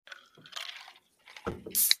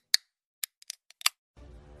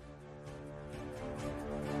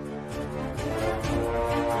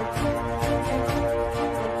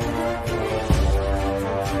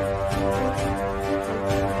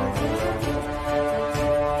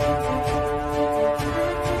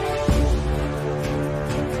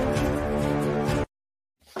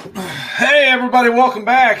everybody. Welcome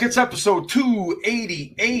back. It's episode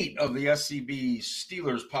 288 of the SCB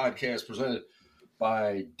Steelers podcast presented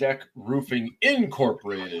by Deck Roofing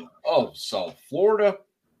Incorporated of South Florida.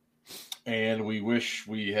 And we wish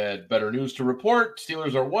we had better news to report.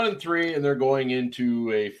 Steelers are 1-3, and they're going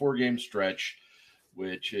into a 4-game stretch,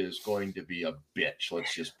 which is going to be a bitch.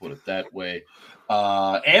 Let's just put it that way.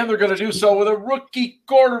 And they're going to do so with a rookie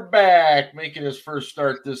quarterback making his first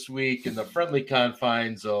start this week in the friendly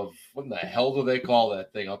confines of, what in the hell do they call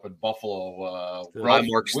that thing up in Buffalo?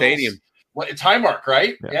 Highmark Stadium. Well, it's Highmark,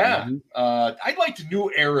 right? Yeah. Mm-hmm. I like the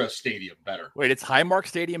New Era Stadium better. Wait, it's Highmark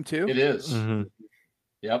Stadium too? It is. Mm-hmm.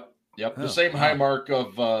 Yep. Oh, the same Highmark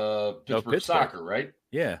of Pittsburgh soccer, right?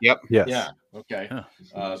 Yeah. Yep. Yes. Yeah. Okay.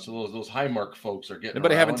 Huh. So those Highmark folks are getting.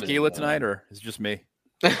 Anybody having around tequila and, tonight, or is it just me?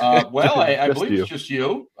 Well, I Just believe you. it's just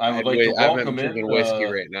you. I would like to welcome in whiskey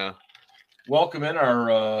right now. welcome in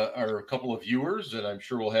our couple of viewers, and I'm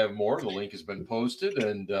sure we'll have more. The link has been posted,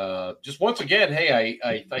 and just once again, hey,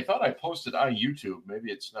 I thought I posted on YouTube.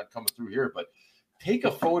 Maybe it's not coming through here, but take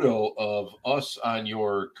a photo of us on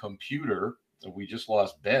your computer. We just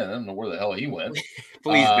lost Ben. I don't know where the hell he went.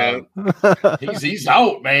 Please don't. He's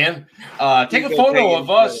out, man. Take a photo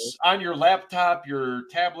of us on your laptop, your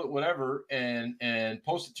tablet, whatever, and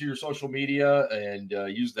post it to your social media and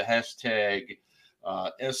use the hashtag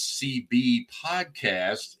SCB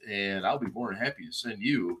podcast, and I'll be more than happy to send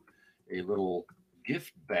you a little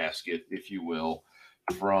gift basket, if you will,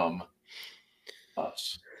 from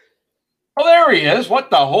us. Oh, there he is.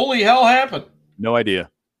 What the holy hell happened? No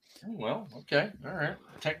idea. Oh, well, okay. All right.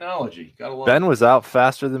 Technology. Gotta love Ben it. was out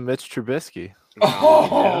faster than Mitch Trubisky.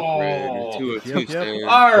 Oh, Two.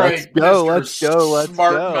 all right. Let's go, Mr. let's go, let's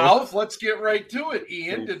Smart go. mouth. Let's get right to it.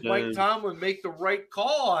 Ian, did Mike Tomlin make the right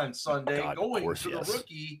call on Sunday God, of going course, to yes. the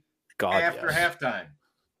rookie God, after yes.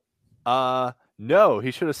 halftime? No, he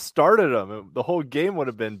should have started him. The whole game would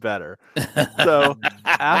have been better. So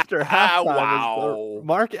after halftime, Wow.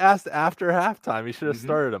 Mark asked after halftime, he should have Mhm.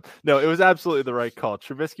 started him. No, it was absolutely the right call.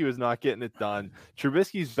 Trubisky was not getting it done.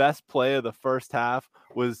 Trubisky's best play of the first half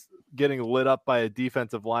was getting lit up by a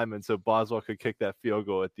defensive lineman so Boswell could kick that field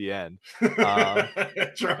goal at the end.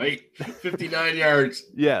 That's right. 59 yards.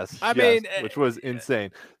 Yes, I yes, mean, which was insane.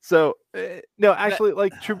 So no, actually,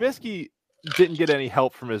 like Trubisky didn't get any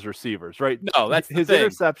help from his receivers, right? No, that's the his thing.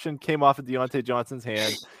 interception came off of Deontay Johnson's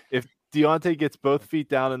hand. If Deontay gets both feet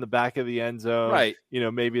down in the back of the end zone, Right.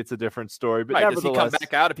 maybe it's a different story. But Right. Does he come nevertheless,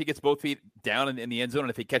 back out if he gets both feet down in the end zone and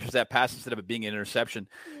if he catches that pass instead of it being an interception?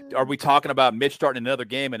 Are we talking about Mitch starting another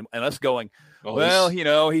game and us going, well,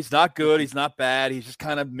 he's not good, he's not bad, he's just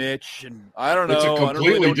kind of Mitch, and I don't know. It's a I don't really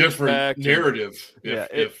completely know what to different expect. narrative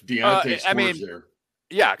if Deontay scores there.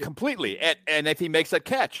 Yeah, completely. And if he makes that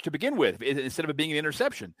catch to begin with, instead of it being an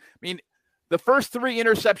interception. I mean, the first 3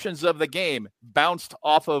 interceptions of the game bounced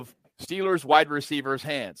off of Steelers wide receivers'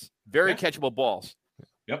 hands. Very catchable balls.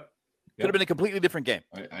 Yep. Could have been a completely different game.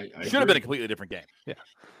 I Should have been a completely different game.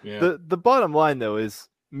 Yeah. the bottom line though is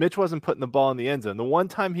Mitch wasn't putting the ball in the end zone. The one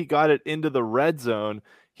time he got it into the red zone,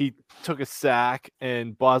 he took a sack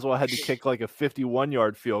and Boswell had to kick like a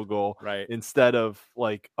 51-yard field goal Right. instead of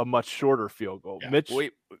like a much shorter field goal. Yeah. Mitch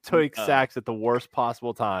took sacks at the worst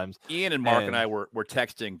possible times. Ian and Mark and I were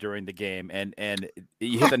texting during the game, and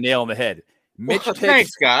you hit the nail on the head. Mitch takes,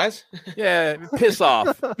 Thanks, guys. Yeah, piss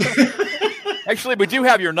off. Actually, we do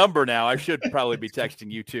have your number now. I should probably be texting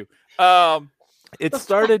you too. It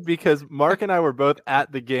started because Mark and I were both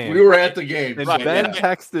at the game. We were at the game. And Right, Ben yeah.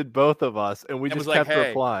 texted both of us, and we And just was like, kept hey,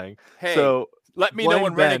 replying. Hey, So let me know blame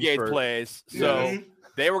when Ben Renegade for- plays. So Yeah.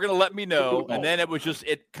 they were going to let me know, and then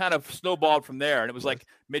it kind of snowballed from there. And it was like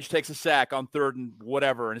Mitch takes a sack on 3rd and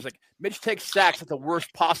whatever, and it's like Mitch takes sacks at the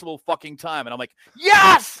worst possible fucking time, and I'm like,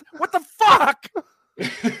 yes, what the fuck?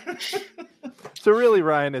 So really,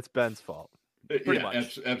 Ryan, it's Ben's fault. Pretty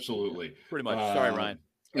much. Absolutely. Pretty much. Sorry, Ryan.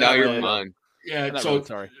 No, you're fine. Yeah. I'm not So, really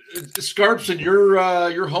sorry. Scarps, in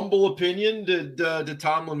your humble opinion, did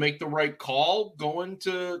Tomlin make the right call going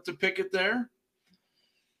to Pickett there?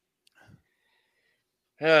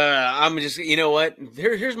 I'm just, you know what?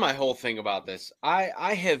 Here's my whole thing about this. I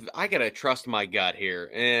gotta trust my gut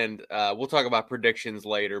here, and we'll talk about predictions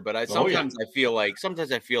later. But sometimes I feel like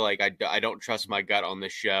I don't trust my gut on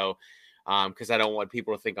this show, because I don't want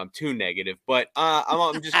people to think I'm too negative. But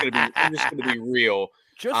I'm just gonna be real.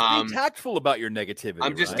 Just be tactful about your negativity.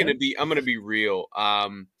 I'm gonna be real.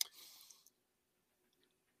 I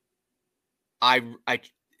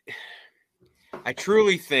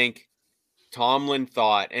truly think Tomlin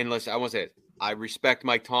thought, and listen, I want to say it, I respect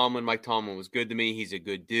Mike Tomlin. Mike Tomlin was good to me. He's a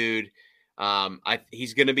good dude.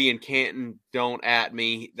 He's going to be in Canton. Don't at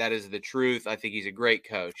me. That is the truth. I think he's a great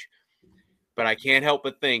coach. But I can't help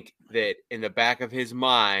but think that in the back of his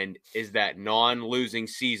mind is that non-losing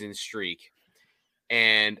season streak.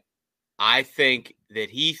 And I think that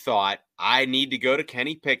he thought, I need to go to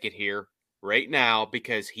Kenny Pickett here right now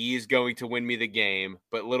because he is going to win me the game.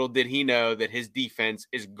 But little did he know that his defense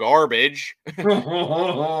is garbage.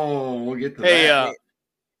 We'll get to that.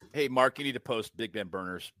 Hey, Mark, you need to post Big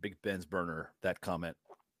Ben's burner, that comment.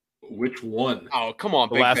 Which one? Oh, come on,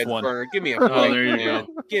 The Big last Ben's one. burner. Give me a break, there you man.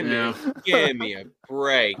 go. Give me a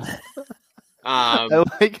break. I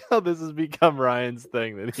like how this has become Ryan's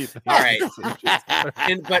thing that he thinks. All right.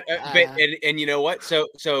 And you know what? So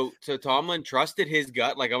Tomlin trusted his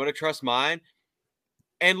gut. Like, I'm going to trust mine.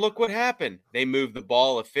 And look what happened. They moved the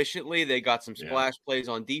ball efficiently. They got some splash plays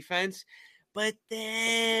on defense. But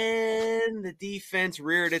then the defense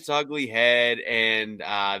reared its ugly head, and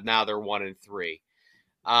now they're 1-3.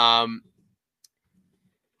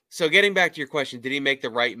 So getting back to your question, did he make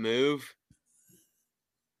the right move?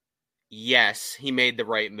 Yes, he made the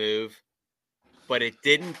right move, but it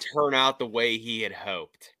didn't turn out the way he had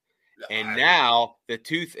hoped. And now the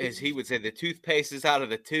as he would say, the toothpaste is out of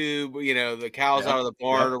the tube, the cow's out of the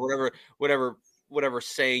barn, or whatever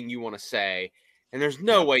saying you want to say. And there's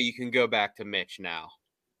no way you can go back to Mitch now.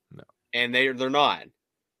 No. And they're not.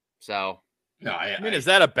 So. No, I mean, is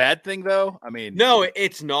that a bad thing, though? I mean. No,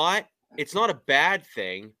 it's not. It's not a bad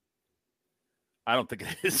thing. I don't think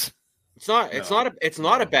it is. It's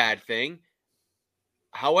not a bad thing.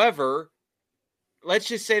 However, let's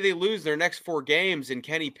just say they lose their next 4 games and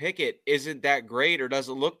Kenny Pickett isn't that great or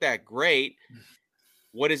doesn't look that great.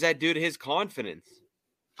 What does that do to his confidence?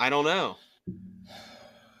 I don't know.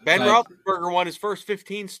 Ben Roethlisberger won his first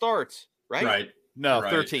 15 starts, right? Right. No,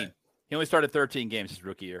 right. 13. He only started 13 games his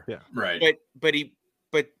rookie year. Yeah. Right. But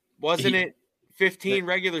wasn't it 15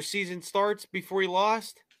 regular season starts before he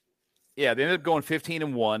lost? Yeah, they ended up going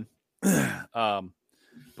 15-1.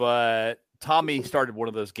 But Tommy started one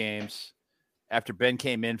of those games after Ben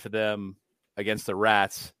came in for them against the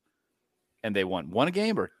Rats, and they won a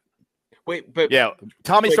game or wait, but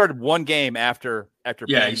Tommy started one game after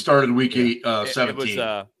Ben. He started week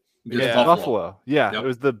 17. It was Buffalo. Yeah, Yep. It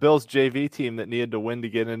was the Bills JV team that needed to win to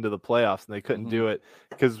get into the playoffs, and they couldn't do it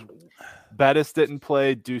because Bettis didn't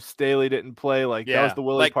play, Deuce Staley didn't play. That was the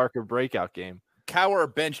Willie Parker breakout game.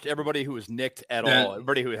 Cowher benched everybody who was nicked at all.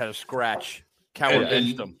 Everybody who had a scratch. Cowher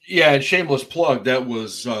benched them. Yeah, and shameless plug, that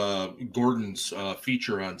was Gordon's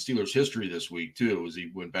feature on Steelers history this week too, as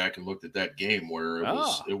he went back and looked at that game where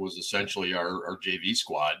it was essentially our JV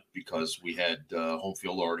squad because we had home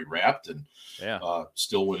field already wrapped and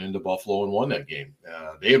still went into Buffalo and won that game.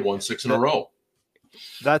 They had won 6 in a row.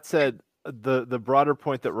 That said, the broader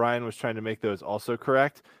point that Ryan was trying to make though is also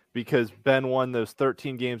correct. Because Ben won those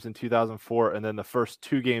 13 games in 2004 and then the first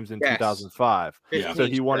 2 games in 2005. Yeah. So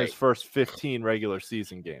he won his first 15 regular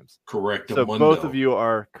season games. Correct. So both of you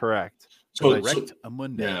are correct. Correct.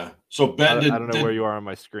 Monday. Yeah. So Ben I don't know where you are on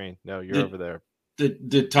my screen. No, you're over there.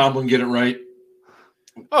 Did Tomlin get it right?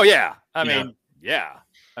 Oh, yeah. I mean, yeah.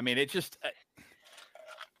 I mean, it just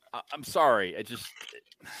I'm sorry. It just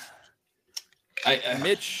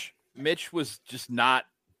Mitch was just not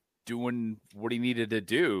doing what he needed to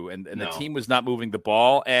do, and the team was not moving the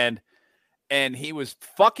ball, and he was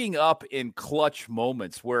fucking up in clutch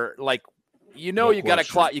moments where, you got a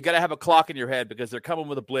clock, you got to have a clock in your head because they're coming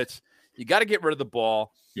with a blitz. You got to get rid of the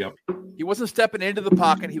ball. Yep. He wasn't stepping into the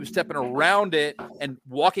pocket; he was stepping around it and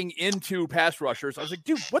walking into pass rushers. I was like,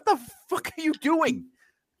 dude, what the fuck are you doing?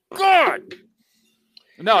 God.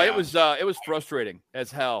 No, it was frustrating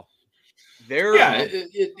as hell.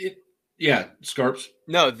 Scarps.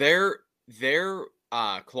 No, their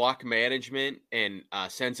clock management and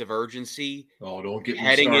sense of urgency. Oh, don't get me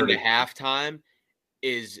heading started. into halftime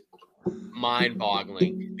is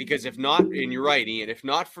mind-boggling. Because if not, and you're right, Ian, if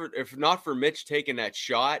not for Mitch taking that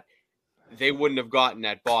shot, they wouldn't have gotten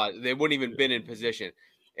that ball. They wouldn't even been in position.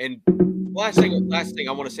 And last thing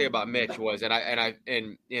I want to say about Mitch was,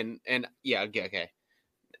 okay.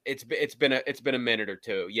 It's been a minute or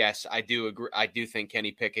two. Yes, I do agree. I do think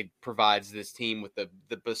Kenny Pickett provides this team with the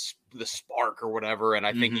spark or whatever, and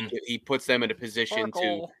I think he puts them in a position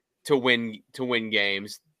to win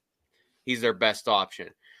games. He's their best option.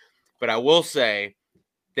 But I will say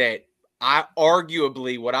that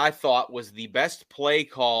arguably what I thought was the best play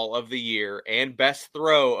call of the year and best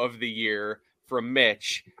throw of the year from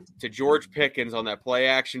Mitch to George Pickens on that play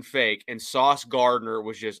action fake, and Sauce Gardner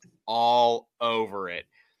was just all over it.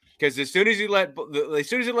 Because as soon as he let go of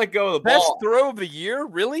the best ball, throw of the year,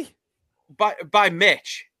 really, by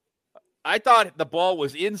Mitch. I thought the ball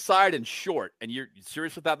was inside and short, and you're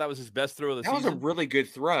serious with that? That was his best throw of the season? That was a really good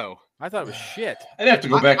throw. I thought it was shit. I'd have to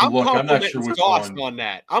go back and look. I'm not sure which Sauce one. on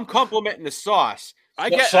that. I'm complimenting the sauce. I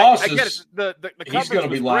get Sauce it. The he's going to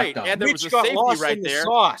be locked down. And there Mitch was a got safety lost right in the there.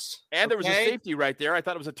 Sauce. And there was a safety right there. I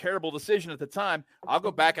thought it was a terrible decision at the time. I'll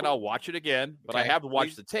go back and I'll watch it again, but I have to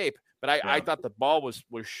watch the tape. But I thought the ball was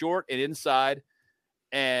short and inside,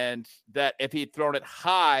 and that if he'd thrown it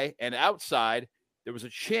high and outside, there was a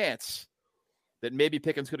chance that maybe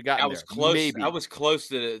Pickens could have gotten there. I was close. Maybe. I was close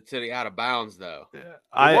to the out of bounds, though.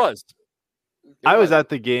 I was at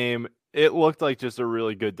the game. It looked like just a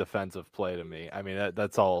really good defensive play to me. I mean,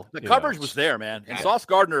 that's all. The coverage was there, man. And Sauce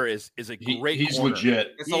Gardner is a great He's corner.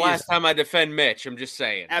 legit. It's the last time I defend Mitch. I'm just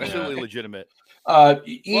saying. Absolutely legitimate.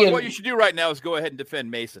 Ian, what you should do right now is go ahead and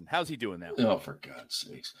defend Mason. How's he doing now? Oh, for God's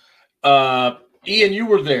sakes. Ian, you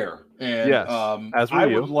were there. And yes, as were I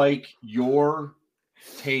you. would like your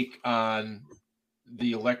take on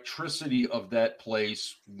the electricity of that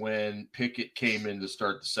place when Pickett came in to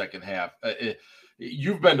start the second half.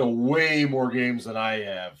 You've been to way more games than I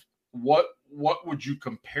have. What would you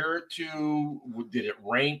compare it to? Did it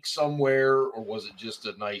rank somewhere, or was it just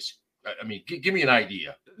a nice? I mean, give me an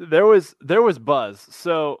idea. There was buzz.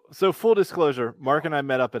 So full disclosure, Mark and I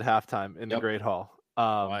met up at halftime in the Great Hall.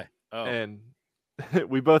 And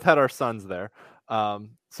we both had our sons there.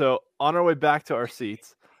 So on our way back to our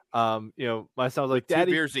seats, my son was like,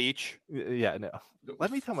 "Daddy, 2 beers each." Yeah, no.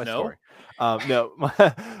 Let me tell my No? story. No,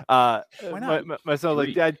 my son was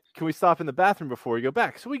like, "Dad, can we stop in the bathroom before we go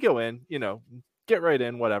back?" So we go in, get right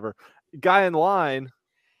in, whatever. Guy in line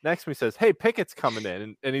next to me says, "Hey, Pickett's coming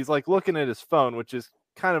in," and he's like looking at his phone, which is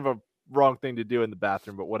kind of a wrong thing to do in the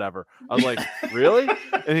bathroom, but whatever. I was like, "Really?"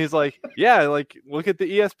 And he's like, "Yeah, like look at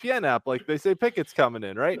the ESPN app, like they say Pickett's coming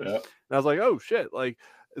in, right?" Yeah. And I was like, "Oh shit!" Like.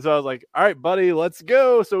 So I was like, "All right, buddy, let's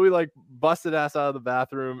go." So we like busted ass out of the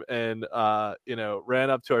bathroom and ran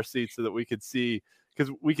up to our seats so that we could see, because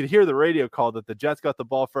we could hear the radio call that the Jets got the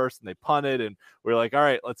ball first and they punted, and we were like, "All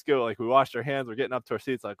right, let's go." Like we washed our hands, we're getting up to our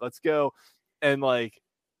seats, like, "Let's go." And like,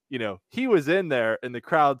 he was in there and the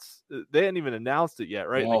crowds, they hadn't even announced it yet,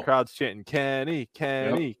 right? No. And the crowd's chanting, "Kenny,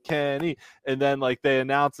 Kenny, Kenny." And then like they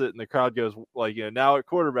announce it and the crowd goes like, "Now at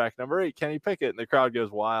quarterback number 8, Kenny Pickett." And the crowd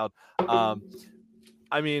goes wild.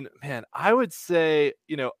 I mean, man, I would say,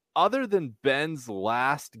 other than Ben's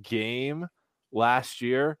last game last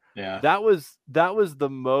year, that was the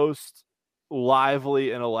most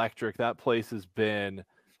lively and electric that place has been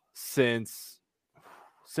since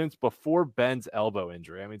before Ben's elbow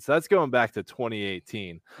injury. I mean, so that's going back to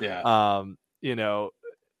 2018. Yeah.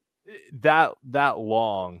 That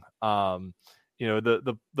long.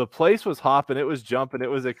 The place was hopping, it was jumping, it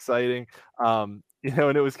was exciting. And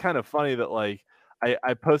it was kind of funny that like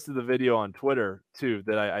I posted the video on Twitter too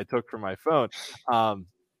that I took from my phone.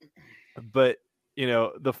 But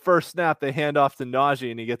the first snap they hand off to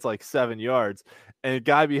Najee and he gets like 7 yards, and a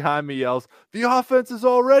guy behind me yells, "The offense is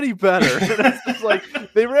already better." And it's just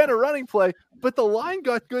like they ran a running play, but the line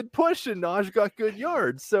got good push and Najee got good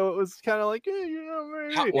yards. So it was kind of like,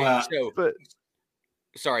 but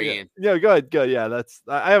sorry, Ian. Yeah, go ahead. Go. Yeah,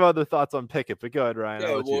 I have other thoughts on Pickett, but go ahead,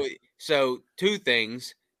 Ryan. So 2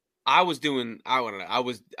 things. I was doing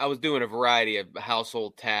a variety of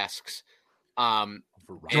household tasks. During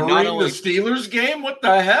the Steelers game? What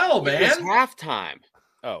the hell, man? It was halftime.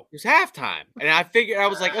 Oh. It was halftime. And I figured, I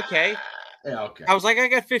was like, okay. Yeah, okay. I was like, I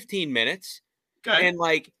got 15 minutes. Okay. And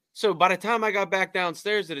like, so by the time I got back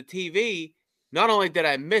downstairs to the TV, not only did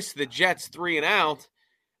I miss the Jets 3 and out,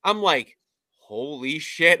 I'm like, holy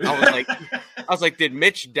shit. I was like, did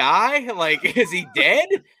Mitch die? Like, is he dead?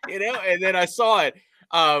 And then I saw it.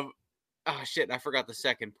 Oh shit, I forgot the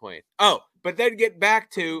second point. Oh, but then get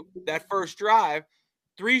back to that first drive,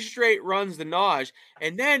 3 straight runs to Najee,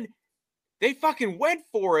 and then they fucking went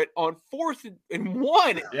for it on 4th and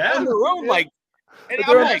 1 on their own, like, and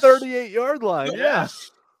they're I'm on like, 38-yard line,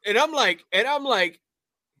 and I'm like,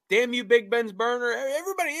 damn you, Big Ben's burner.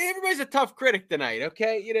 Everybody's a tough critic tonight,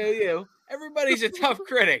 okay? Everybody's a tough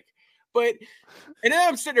critic, and then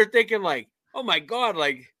I'm sitting there thinking, like, oh my god,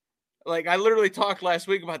 like I literally talked last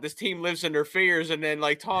week about this team lives in their fears, and then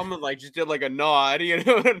like Tomlin like just did like a nod, and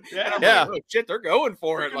I'm like, oh shit, they're going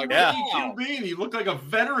for it. Like, QB, he looked like a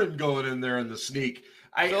veteran going in there in the sneak.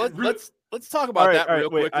 Let's talk about that real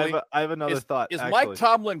quickly. I have another thought. Is Mike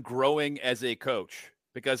Tomlin growing as a coach?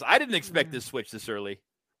 Because I didn't expect this switch this early.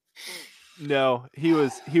 No, he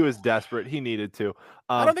was desperate. He needed to.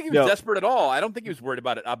 I don't think he was desperate at all. I don't think he was worried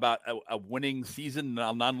about a winning season,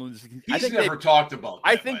 non-losing. He's never talked about that.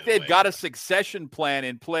 I think they've got a succession plan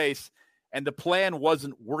in place, and the plan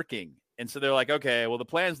wasn't working. And so they're like, okay, well, the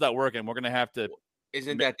plan's not working. We're going to have to.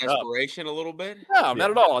 Isn't that desperation a little bit? No,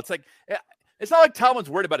 not at all. It's like, it's not like Tomlin's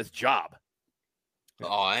worried about his job.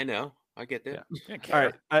 Oh, I know. I get that. Yeah. All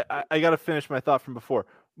right. I got to finish my thought from before.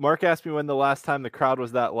 Mark asked me when the last time the crowd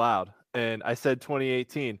was that loud, and I said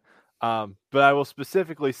 2018. But I will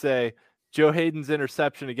specifically say Joe Hayden's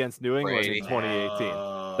interception against New England in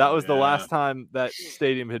 2018. That was the last time that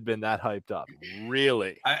stadium had been that hyped up.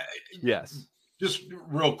 Really? Yes. Just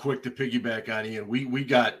real quick to piggyback on Ian, we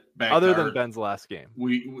got back. Other than Ben's last game,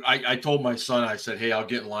 I told my son, I said, hey, I'll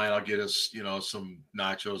get in line. I'll get us, some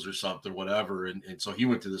nachos or something, whatever. And so he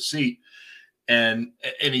went to the seat, and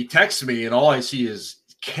he texts me, and all I see is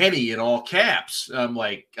Kenny in all caps. I'm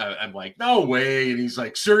like, no way. And he's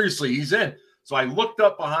like, seriously, he's in. So I looked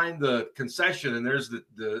up behind the concession, and there's the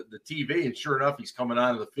TV, and sure enough, he's coming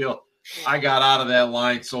out of the field. I got out of that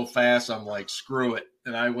line so fast, I'm like, screw it.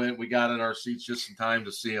 And we got in our seats just in time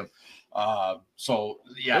to see him. So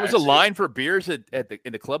yeah, there was a line for beers in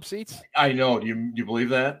the club seats. I know. Do you believe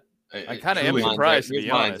that? I kind of am surprised, to be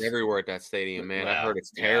honest. Everywhere at that stadium, man. I heard it's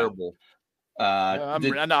terrible.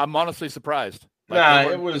 I'm honestly surprised.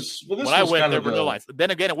 It was. Well, this when was I went, there were no lines. Then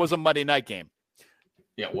again, it was a Monday night game.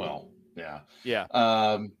 Yeah. Well. Yeah.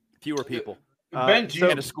 Yeah. Fewer people. Ben,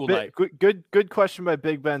 a school night. Good question by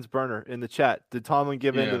Big Ben's burner in the chat. Did Tomlin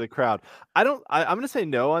give in to the crowd? I'm going to say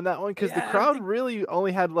no on that one because the crowd really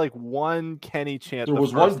only had like one Kenny chant. There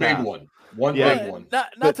was one big one. Big one.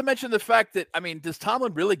 Not to mention the fact that, does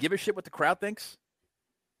Tomlin really give a shit what the crowd thinks?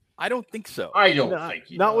 I don't think so. I don't think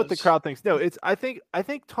he not does. What the crowd thinks. No, I think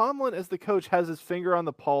Tomlin as the coach has his finger on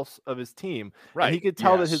the pulse of his team. Right. And he could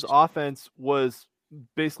tell that his offense was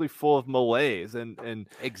basically full of malaise and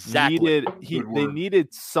exactly they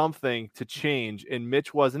needed something to change, and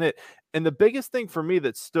Mitch wasn't it. And the biggest thing for me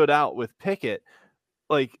that stood out with Pickett,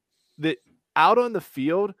 like that out on the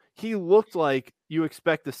field, he looked like you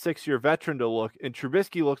expect a 6-year veteran to look, and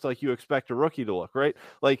Trubisky looked like you expect a rookie to look, right?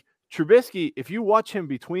 Like Trubisky, if you watch him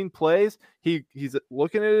between plays, he's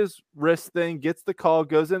looking at his wrist thing, gets the call,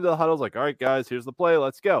 goes into the huddles like, all right, guys, here's the play,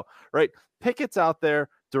 let's go, right? Pickett's out there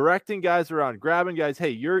directing guys around, grabbing guys. Hey,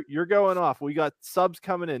 you're going off. We got subs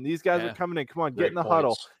coming in. These guys are coming in. Come on, get in the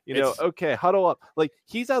huddle. Okay, huddle up. Like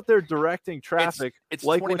he's out there directing traffic. It's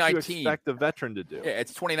like what you expect a veteran to do. Yeah,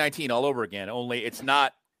 it's 2019 all over again. Only it's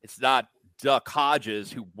not Duck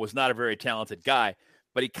Hodges, who was not a very talented guy,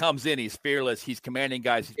 but he comes in. He's fearless. He's commanding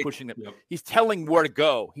guys. He's pushing them. Yep. He's telling where to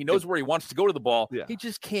go. He knows where he wants to go to the ball. Yeah. He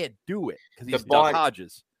just can't do it because he's Duck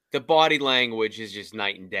Hodges. The body language is just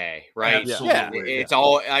night and day, right? Absolutely. It's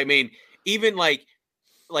all. Even like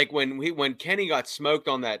when Kenny got smoked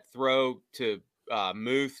on that throw to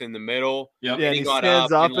Muth in the middle. Yeah, and he got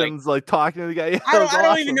stands up and like talking to the guy. Yeah, I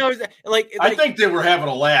don't even know. I think they were having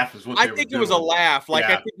a laugh. Is what I think it was a laugh. Like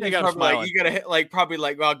I think they got probably you gotta hit, well,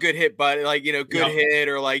 good hit, buddy. Like good hit,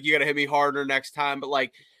 or like you gotta hit me harder next time. But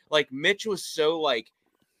like Mitch was so like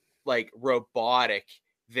robotic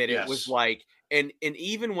that it was like. And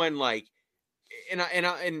even when I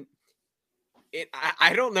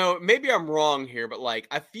don't know, maybe I'm wrong here, but like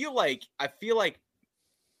I feel like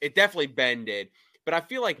it definitely Ben did, but I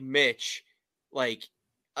feel like Mitch, like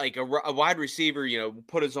a wide receiver,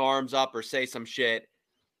 put his arms up or say some shit.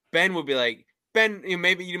 Ben would be like,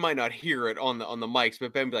 maybe you might not hear it on the mics,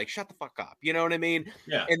 but Ben would be like, shut the fuck up, you know what I mean?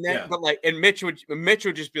 Yeah. And then and Mitch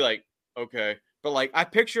would just be like, okay, but like I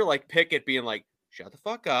picture like Pickett being like, shut the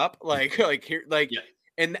fuck up.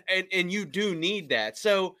 And you do need that.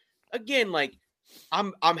 So again, like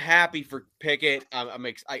I'm happy for Pickett. I'm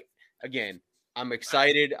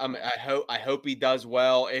excited. I hope he does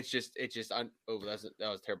well. That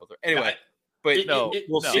was terrible. Anyway,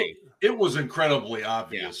 we'll see. It was incredibly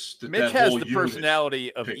obvious. Yeah. Mitch has the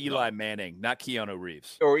personality of Eli Manning, not Keanu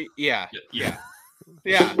Reeves. Or yeah.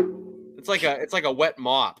 It's like a wet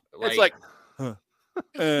mop. It's like,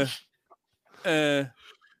 I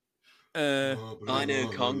know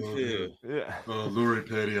Kung Fu. Yeah. Lori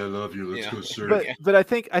Petty, I love you. Let's go surf. But I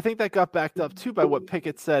think that got backed up too by what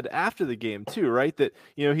Pickett said after the game too, right? That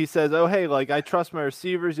he says, "Oh hey, like I trust my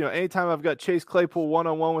receivers. Anytime I've got Chase Claypool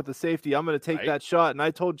 1-on-1 with the safety, I'm going to take that shot." And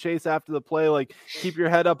I told Chase after the play, like, keep your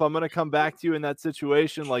head up. I'm going to come back to you in that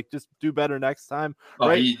situation. Like, just do better next time,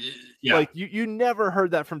 right? Like you never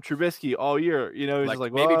heard that from Trubisky all year. He's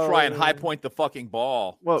like maybe try and high point the fucking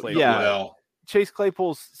ball. Well, Chase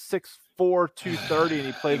Claypool's 6'4", 230, and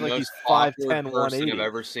he plays like he's 5'10", 180. I've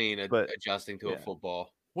ever seen adjusting to a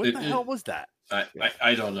football. What the hell was that?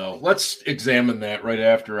 I don't know. Let's examine that right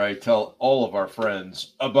after I tell all of our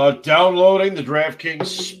friends about downloading the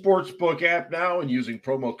DraftKings Sportsbook app now and using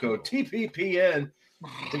promo code TPPN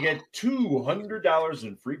to get $200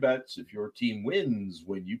 in free bets if your team wins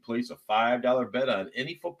when you place a $5 bet on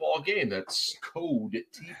any football game. That's code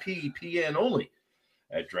TPPN only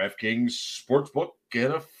at DraftKings Sportsbook,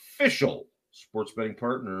 an official sports betting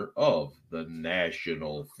partner of the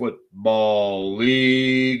National Football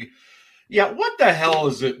League. Yeah, what the hell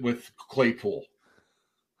is it with Claypool?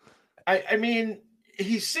 I mean,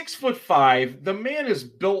 he's 6'5". The man is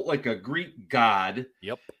built like a Greek god.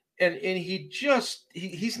 Yep. And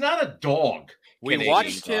he's not a dog. We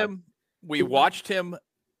watched him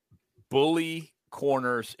bully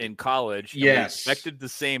corners in college. And yes. We expected the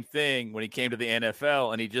same thing when he came to the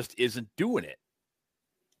NFL, and he just isn't doing it.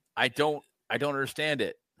 I don't understand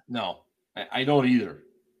it. No, I don't either.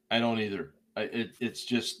 It's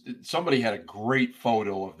just somebody had a great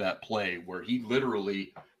photo of that play where he's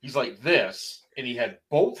like this, and he had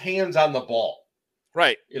both hands on the ball.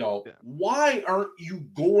 Right. Why aren't you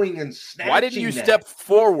going and snatching? Why didn't you step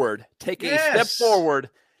forward, take a step forward,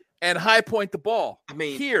 and high point the ball? I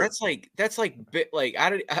mean, here that's like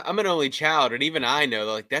I'm an only child, and even I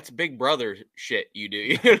know that's Big Brother shit you do.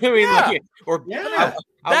 You know what I mean?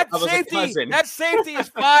 That safety is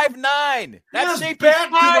 5'9". That safety is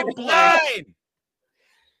 5'9".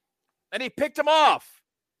 And he picked him off.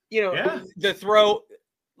 The throw.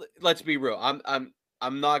 Let's be real.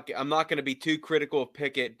 I'm not going to be too critical of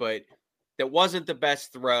Pickett, but that wasn't the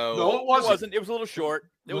best throw. No, it wasn't. It was a little short.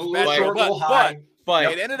 It was bad short,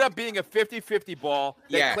 but it ended up being a 50-50 ball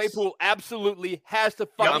that Claypool absolutely has to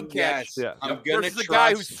fucking catch. Yeah. Versus a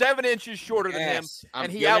guy who's 7 inches shorter than him,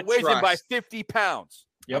 and he outweighs him by 50 pounds.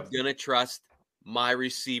 Yep. I'm going to trust my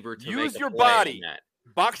receiver to use your body.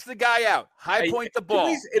 Box the guy out. High point the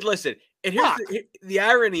ball. Listen, and here's the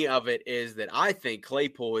irony of it is that I think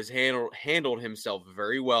Claypool has handled himself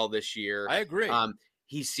very well this year. I agree.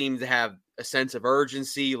 He seems to have a sense of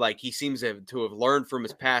urgency. Like he seems to have learned from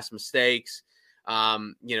his past mistakes.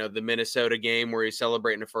 The Minnesota game where he's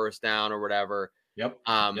celebrating a first down or whatever. Yep.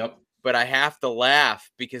 But I have to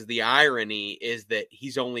laugh because the irony is that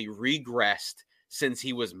he's only regressed since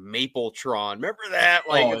he was Mapletron. Remember that?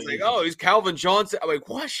 He's Calvin Johnson. I'm like,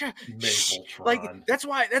 what? Mapletron. Like, that's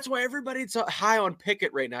why everybody's high on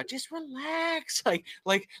Pickett right now. Just relax.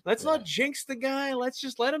 Like let's not jinx the guy. Let's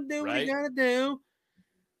just let him do what he got to do.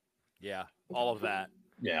 Yeah, all of that.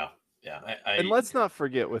 Yeah. And let's not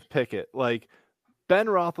forget with Pickett, like, Ben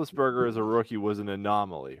Roethlisberger as a rookie was an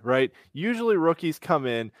anomaly, right? Usually rookies come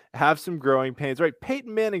in, have some growing pains, right?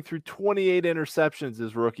 Peyton Manning threw 28 interceptions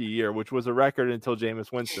his rookie year, which was a record until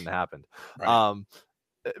Jameis Winston happened. Right.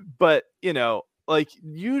 But,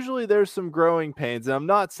 usually there's some growing pains. And I'm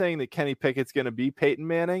not saying that Kenny Pickett's going to be Peyton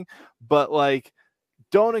Manning, but,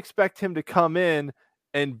 don't expect him to come in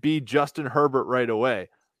and be Justin Herbert right away.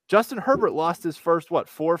 Justin Herbert lost his first, 4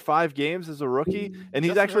 or 5 games as a rookie, and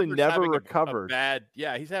he's actually never recovered.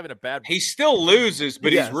 He's having a bad. He still loses,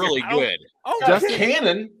 but he's really good. Justin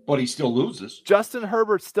Cannon, but he still loses. Justin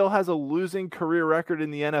Herbert still has a losing career record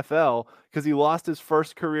in the NFL because he lost his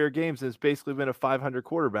first career games and has basically been a 500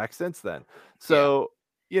 quarterback since then. So,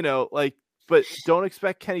 but don't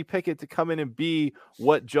expect Kenny Pickett to come in and be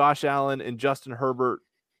what Josh Allen and Justin Herbert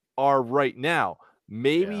are right now.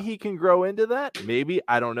 Maybe he can grow into that. Maybe.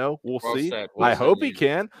 I don't know. We'll see. I hope he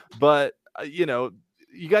can. But, you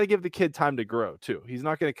got to give the kid time to grow, too. He's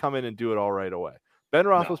not going to come in and do it all right away. Ben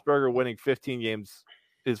Roethlisberger winning 15 games,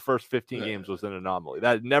 his first 15 games was an anomaly.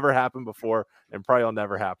 That never happened before and probably will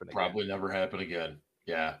never happen again. Probably never happen again.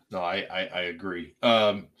 Yeah. No, I agree.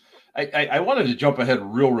 I wanted to jump ahead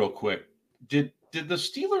real quick. Did the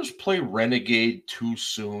Steelers play Renegade too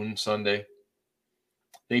soon Sunday?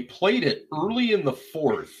 They played it early in the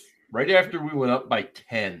fourth, right after we went up by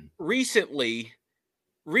 10. Recently,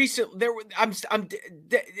 it's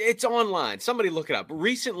online. Somebody look it up.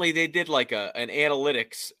 Recently, they did an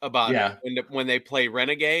analytics about when they play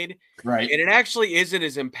Renegade, right? And it actually isn't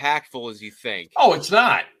as impactful as you think. Oh, it's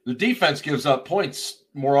not. The defense gives up points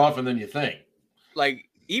more often than you think.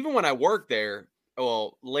 Even when I worked there,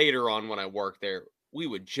 later on when I worked there, we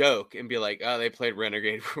would joke and be like, "Oh, they played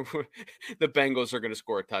Renegade. The Bengals are going to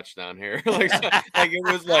score a touchdown here." It was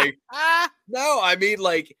no. I mean,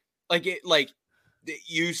 it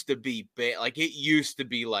used to be big. It used to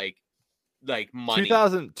be like money.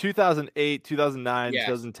 2008, 2009,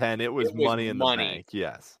 2010. It was money in the bank.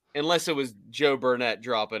 Yes. Unless it was Joe Burnett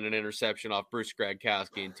dropping an interception off Bruce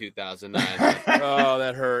Gradkowski in 2009. Oh,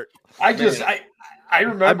 that hurt. I I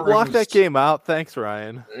remember. I blocked that game out. Thanks,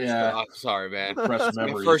 Ryan. Yeah. Oh, sorry, man. Fresh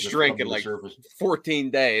memories. First drink in like 14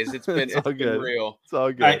 days. It's been real. It's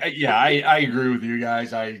all good. I agree with you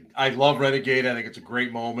guys. I love Renegade. I think it's a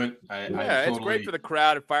great moment. It's great for the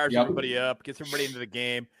crowd. It fires everybody up, gets everybody into the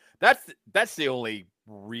game. That's the only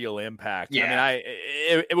real impact. Yeah. I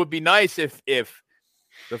mean, it would be nice if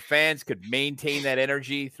the fans could maintain that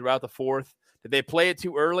energy throughout the fourth. Did they play it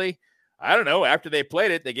too early? I don't know. After they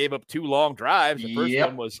played it, they gave up 2 long drives. The first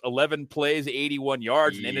one was 11 plays, 81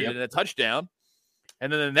 yards, and ended in a touchdown.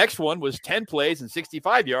 And then the next one was 10 plays and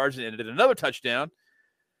 65 yards and ended in another touchdown.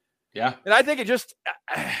 Yeah. And I think it just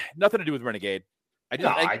nothing to do with Renegade.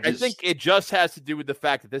 I think it just has to do with the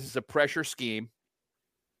fact that this is a pressure scheme.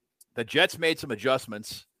 The Jets made some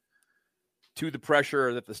adjustments to the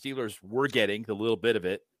pressure that the Steelers were getting, the little bit of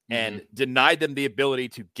it, and denied them the ability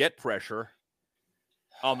to get pressure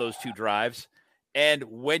on those 2 drives. And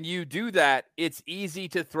when you do that, it's easy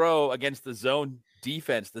to throw against the zone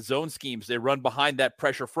defense, the zone schemes. They run behind that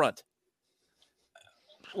pressure front.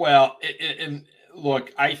 Well, and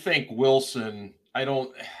look, I think Wilson,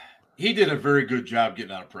 he did a very good job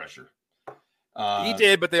getting out of pressure. He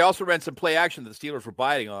did, but they also ran some play action that the Steelers were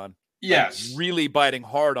biting on. Yes. Like really biting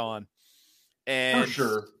hard on. And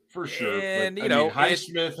For sure. And, but,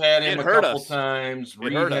 Highsmith had him a couple times.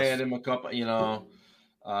 Reed had him a couple,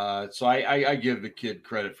 so I give the kid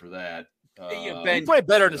credit for that. He played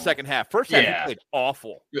better in the second half. First half, he played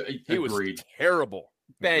awful. He was terrible.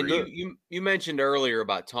 Ben, you mentioned earlier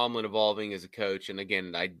about Tomlin evolving as a coach, and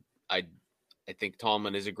again, I think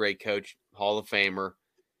Tomlin is a great coach, Hall of Famer.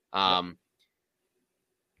 But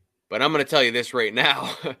I'm going to tell you this right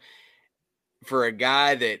now: for a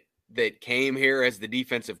guy that came here as the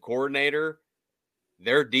defensive coordinator,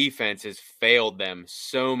 their defense has failed them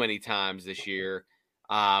so many times this year,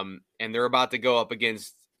 and they're about to go up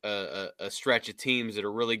against a stretch of teams that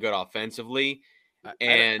are really good offensively.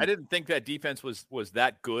 And I didn't think that defense was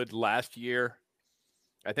that good last year.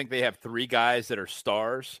 I think they have 3 guys that are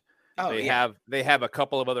stars. They have a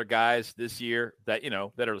couple of other guys this year that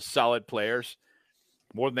that are solid players,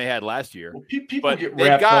 more than they had last year. Well, people get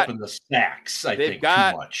wrapped up in the stacks, I think, too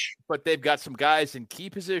much. But they've got some guys in key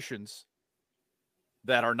positions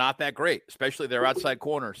that are not that great, especially their outside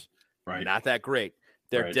corners. Right. Not that great.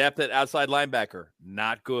 Their depth at outside linebacker,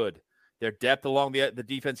 not good. Their depth along the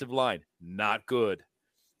defensive line, not good.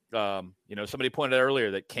 Somebody pointed out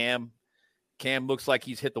earlier that Cam looks like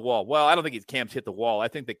he's hit the wall. Well, I don't think Cam's hit the wall. I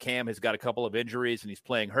think that Cam has got a couple of injuries and he's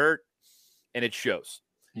playing hurt, and it shows.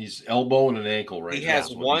 He's elbow and an ankle right now.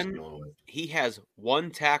 He has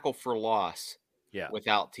one tackle for loss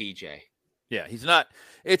without TJ. Yeah, he's not.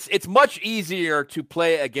 It's much easier to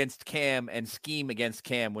play against Cam and scheme against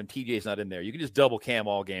Cam when TJ's not in there. You can just double Cam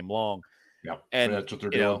all game long. Yeah, and that's what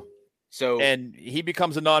they're doing. And he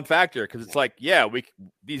becomes a non-factor because it's like,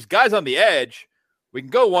 these guys on the edge, we can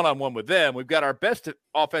go one-on-one with them. We've got our best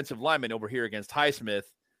offensive lineman over here against Highsmith.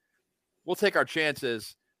 We'll take our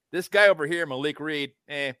chances. This guy over here, Malik Reed,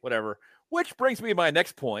 whatever. Which brings me to my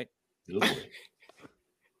next point.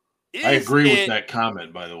 I agree with that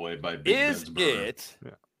comment, by the way, by Big Ben's Burger. Is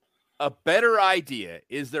it a better idea?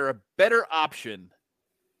 Is there a better option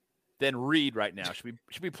than Reed right now? Should we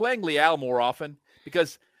be playing Leal more often?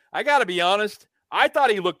 Because I got to be honest, I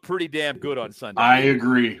thought he looked pretty damn good on Sunday. I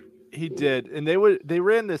agree. He did. And they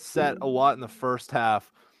ran this set a lot in the first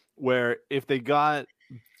half where if they got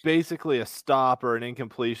basically a stop or an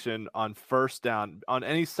incompletion on first down on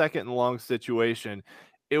any second and long situation,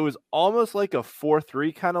 it was almost like a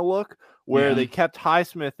 4-3 kind of look where they kept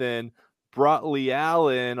Highsmith in, brought Leal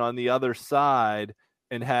in on the other side,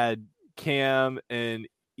 and had Cam and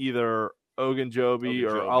either Ogunjobi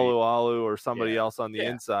or Alu or somebody else on the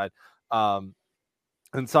inside. And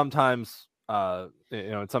sometimes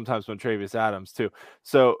and sometimes when Travius Adams too.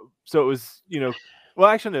 So it was, well,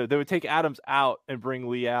 actually, no, they would take Adams out and bring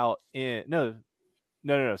Leal in. No.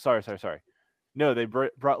 Sorry. No, they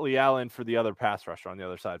brought Leal in for the other pass rusher on the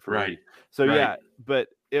other side. Right. So, but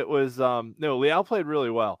it was, Leal played really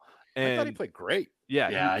well. And I thought he played great.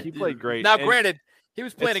 Yeah, he played great. Now, granted, he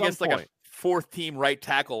was playing against like a fourth team right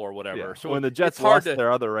tackle or whatever. Yeah. So when the Jets lost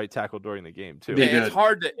their other right tackle during the game too.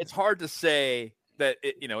 It's hard to say that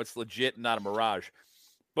it's legit and not a mirage.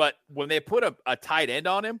 But when they put a tight end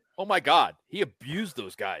on him, oh my God, he abused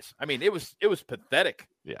those guys. I mean, it was pathetic.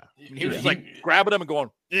 Yeah, he was like grabbing them and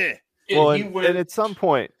going, eh. Well, and at some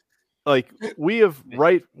point, like we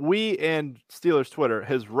and Steelers Twitter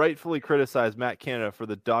has rightfully criticized Matt Canada for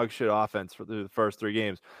the dog shit offense for the first 3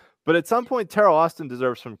 games. But at some point, Terrell Austin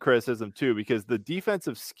deserves some criticism too, because the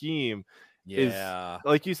defensive scheme is,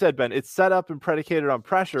 like you said, Ben, it's set up and predicated on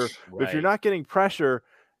pressure. But if you're not getting pressure,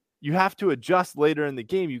 you have to adjust later in the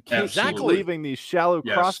game. You can't keep leaving these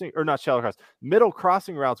middle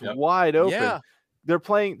crossing routes wide open. Yeah.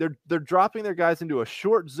 They're dropping their guys into a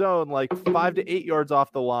short zone, like 5 to 8 yards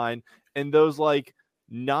off the line. And those like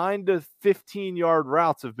 9 to 15 yard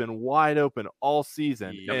routes have been wide open all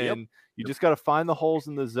season. And you just got to find the holes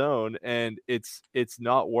in the zone, and it's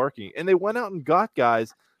not working. And they went out and got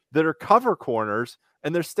guys that are cover corners,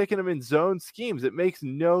 and they're sticking them in zone schemes. It makes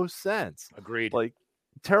no sense. Agreed. Like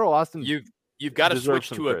Terrell Austin, you've got to switch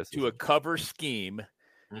to a cover scheme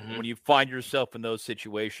when you find yourself in those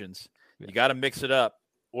situations. You got to mix it up,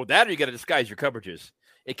 or you got to disguise your coverages.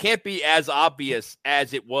 It can't be as obvious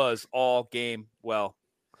as it was all game. Well,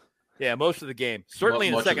 yeah, most of the game. Certainly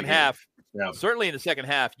in the second half. Yeah. Certainly in the second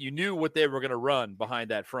half, you knew what they were going to run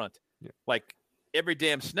behind that front, like every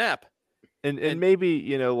damn snap. And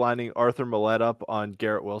maybe lining Arthur Millette up on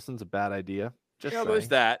Garrett Wilson's a bad idea. There's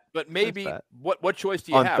that, but maybe what choice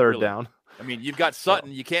do you have on third down? I mean, you've got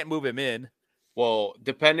Sutton. You can't move him in. Well,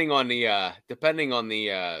 depending on the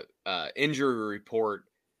injury report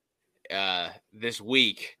this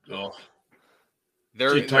week,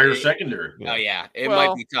 their entire secondary. Oh yeah, it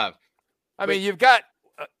might be tough. I mean, you've got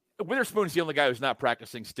Witherspoon's the only guy who's not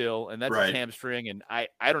practicing still, and that's his hamstring, and I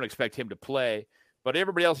don't expect him to play. But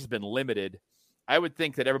everybody else has been limited. I would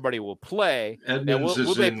think that everybody will play. Edmonds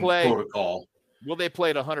will they play protocol? Will they play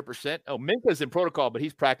at 100%? Oh, Minka's in protocol, but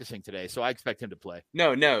he's practicing today, so I expect him to play.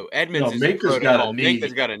 No, Edmonds is in protocol.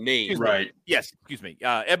 Minka's got a knee. Right. Yes, excuse me.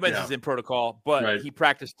 Edmonds is in protocol, but he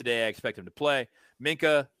practiced today. I expect him to play.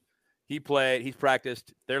 Minka, he played. He's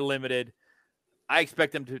practiced. They're limited. I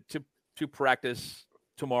expect them to practice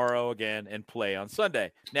tomorrow again and play on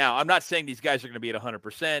Sunday. Now, I'm not saying these guys are going to be at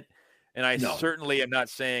 100%, and I certainly am not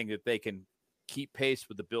saying that they can keep pace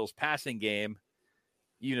with the Bills' passing game.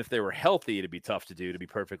 Even if they were healthy, it'd be tough to do, to be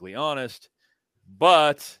perfectly honest.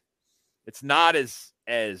 But it's not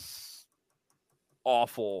as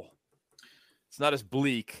awful. It's not as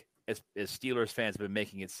bleak as Steelers fans have been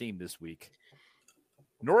making it seem this week.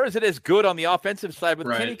 Nor is it as good on the offensive side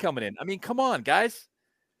with Kenny coming in. I mean, come on, guys.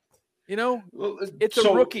 It's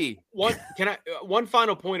a rookie. One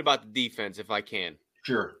final point about the defense, if I can.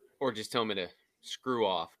 Sure. Or just tell me to screw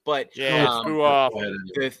off. But screw off.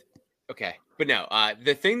 Okay. But no,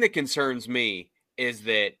 the thing that concerns me is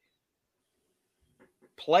that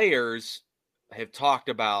players have talked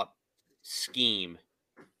about scheme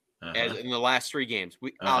as in the last 3 games.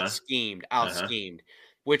 We out-schemed,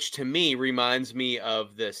 which to me reminds me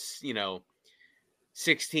of this,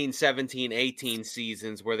 16, 17, 18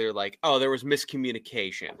 seasons where they're like, oh, there was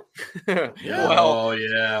miscommunication.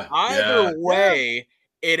 Either way,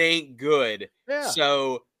 it ain't good. Yeah.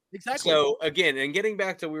 So exactly. So again, and getting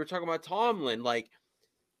back to, we were talking about Tomlin, like,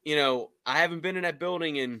 I haven't been in that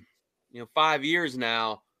building in 5 years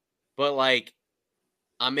now, but like,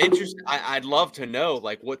 I'm interested. I'd love to know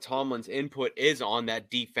like what Tomlin's input is on that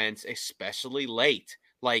defense, especially late.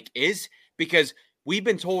 Because we've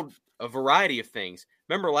been told a variety of things.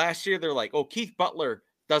 Remember last year they're like, oh, Keith Butler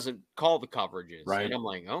doesn't call the coverages. Right. And I'm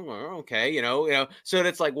like, oh, okay, So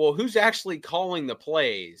it's like, well, who's actually calling the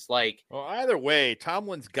plays? Like, well, either way,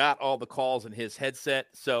 Tomlin's got all the calls in his headset.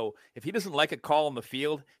 So if he doesn't like a call on the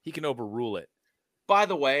field, he can overrule it. By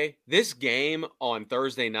the way, this game on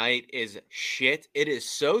Thursday night is shit. It is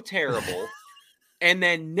so terrible. And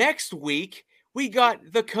then next week, we got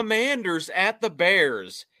the Commanders at the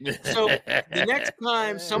Bears. So the next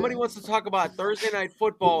time somebody wants to talk about Thursday night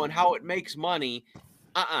football and how it makes money,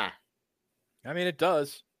 I mean, it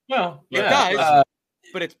does. Well, it does,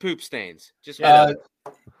 but it's poop stains. Just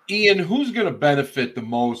Ian, who's going to benefit the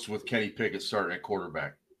most with Kenny Pickett starting at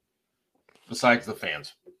quarterback besides the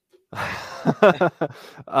fans?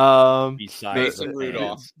 Mason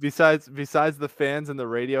Rudolph. Besides the fans and the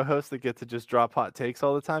radio hosts that get to just drop hot takes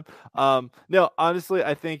all the time. No, honestly,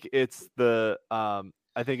 I think it's the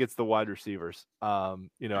wide receivers. I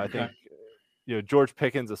think George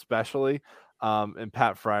Pickens especially, and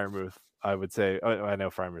Pat Freiermuth. I would say I know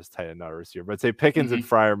Freiermuth's tight end, not a receiver, but I'd say Pickens and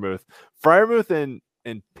Freiermuth. Freiermuth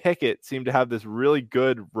and Pickett seem to have this really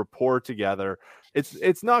good rapport together.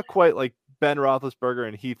 It's not quite like Ben Roethlisberger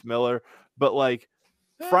and Heath Miller, but like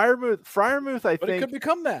Freiermuth, I think it could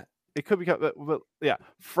become that. It could become, but yeah,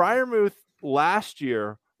 Freiermuth last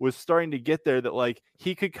year was starting to get there, that like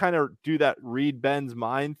he could kind of do that read Ben's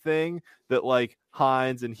mind thing that like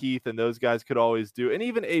Hines and Heath and those guys could always do. And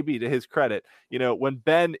even AB, to his credit, when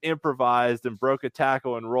Ben improvised and broke a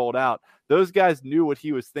tackle and rolled out, those guys knew what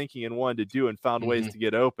he was thinking and wanted to do and found ways to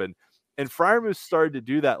get open. And Freiermuth started to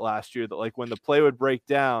do that last year, that like when the play would break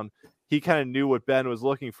down, he kind of knew what Ben was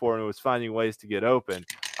looking for and was finding ways to get open.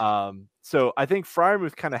 So I think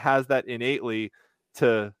Freiermuth kind of has that innately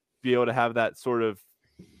to be able to have that sort of,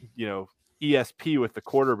 ESP with the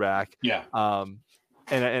quarterback. Yeah.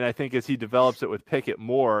 And I think as he develops it with Pickett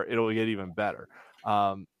more, it'll get even better.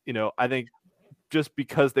 I think just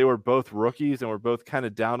because they were both rookies and were both kind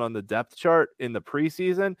of down on the depth chart in the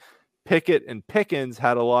preseason, Pickett and Pickens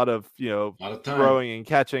had a lot of, throwing and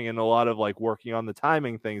catching and a lot of like working on the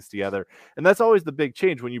timing things together. And that's always the big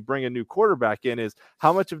change when you bring a new quarterback in, is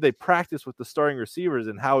how much have they practiced with the starting receivers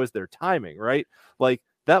and how is their timing, right? Like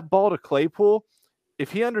that ball to Claypool,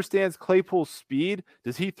 if he understands Claypool's speed,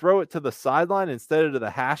 does he throw it to the sideline instead of to the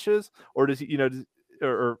hashes? Or does he,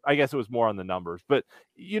 or I guess it was more on the numbers, but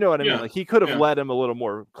you know what I mean? Like he could have led him a little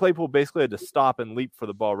more. Claypool basically had to stop and leap for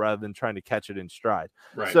the ball rather than trying to catch it in stride.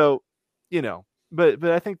 Right. So, but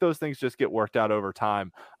I think those things just get worked out over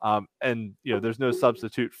time. And there's no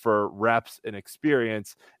substitute for reps and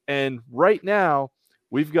experience. And right now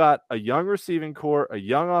we've got a young receiving core, a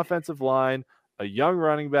young offensive line, a young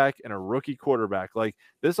running back, and a rookie quarterback. Like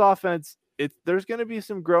this offense, there's going to be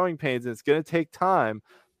some growing pains and it's going to take time,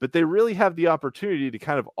 but they really have the opportunity to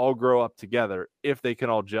kind of all grow up together if they can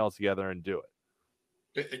all gel together and do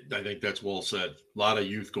it. I think that's well said. A lot of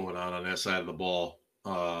youth going on that side of the ball.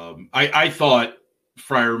 I thought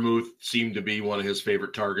Freiermuth seemed to be one of his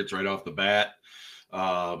favorite targets right off the bat.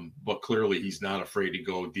 But clearly he's not afraid to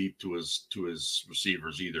go deep to his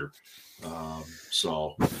receivers either.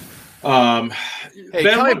 Hey,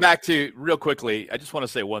 coming back to real quickly, I just want to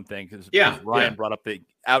say one thing because Ryan brought up the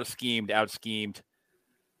out schemed.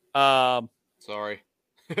 Sorry.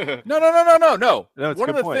 No. One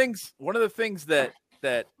of the things that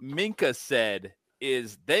Minka said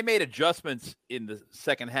is they made adjustments in the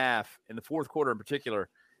second half, in the fourth quarter in particular,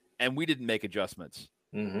 and we didn't make adjustments.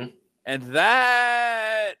 Mm-hmm. And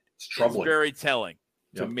that is very telling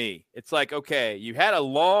to me. It's like, okay, you had a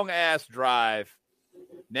long-ass drive.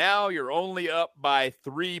 Now you're only up by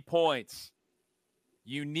 3 points.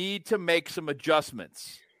 You need to make some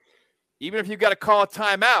adjustments. Even if you've got to call a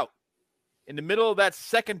timeout in the middle of that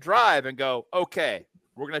second drive and go, okay,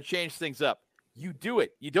 we're going to change things up. You do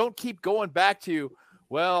it. You don't keep going back to,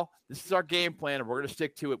 well, this is our game plan and we're going to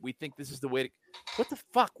stick to it. We think this is the way to – what the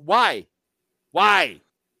fuck? Why?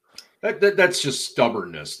 That's just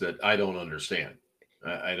stubbornness that I don't understand.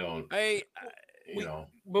 I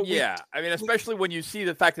mean, especially when you see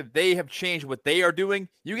the fact that they have changed what they are doing,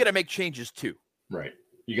 you got to make changes too. Right.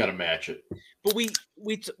 You got to match it. But we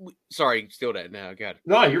sorry, steal that now. God.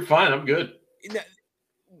 No, you're fine. I'm good.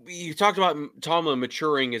 You talked about Tomlin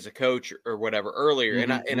maturing as a coach or whatever earlier,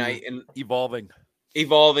 and evolving.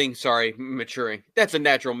 Sorry, maturing. That's a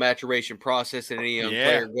natural maturation process that any young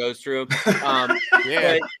player goes through. And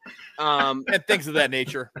things of that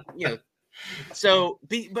nature. So,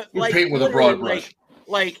 but you like paint with a broad brush.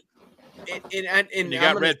 And you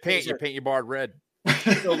got red paint. You paint your board red.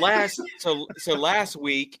 So last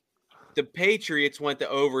week, the Patriots went to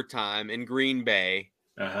overtime in Green Bay.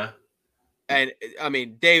 Uh-huh. And I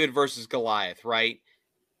mean, David versus Goliath, right?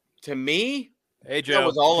 To me, hey, Joe, that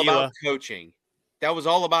was all about coaching. That's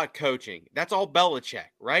all Belichick,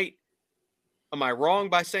 right? Am I wrong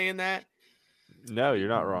by saying that? No, you're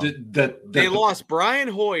not wrong. They lost Brian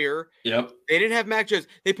Hoyer. Yep. They didn't have Mac Jones.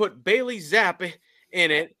 They put Bailey Zapp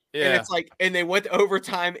in it. Yeah. And it's like, and they went to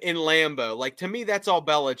overtime in Lambeau. Like, to me, that's all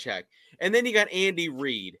Belichick. And then you got Andy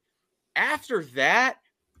Reid. After that,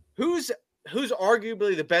 who's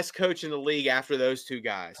arguably the best coach in the league after those two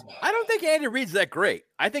guys? I don't think Andy Reid's that great.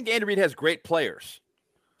 I think Andy Reid has great players.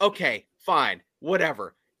 Okay, fine,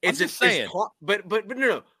 whatever. I'm just saying. But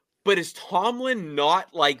no. But is Tomlin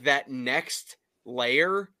not like that next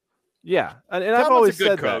layer? Yeah, and I've always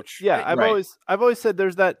said coach. That. Yeah, I've always said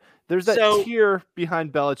there's that tier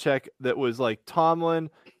behind Belichick that was like Tomlin,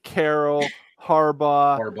 Carroll,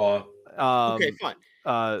 Harbaugh. Okay, fine.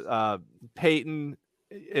 Peyton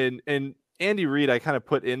and Andy Reid, I kind of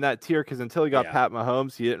put in that tier because until he got Pat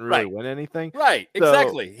Mahomes, he didn't really win anything. Right,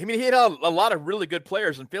 exactly. I mean, he had a lot of really good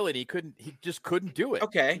players in Philly. And he just couldn't do it.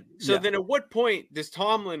 Okay, so then at what point does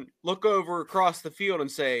Tomlin look over across the field and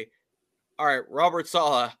say, "All right, Robert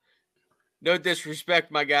Saleh, no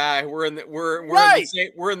disrespect, my guy. We're in the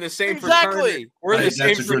same fraternity. We're in the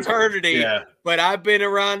same fraternity. But I've been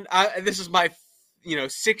around. This is my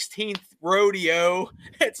 16th rodeo.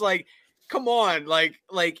 It's like, come on,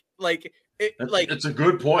 it's a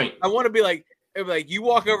good point. I want to be like you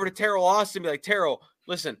walk over to Terrell Austin and be like, Terrell,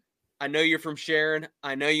 listen, I know you're from Sharon.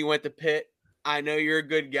 I know you went to Pitt. I know you're a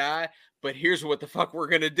good guy, but here's what the fuck we're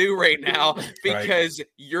going to do right now because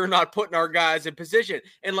you're not putting our guys in position.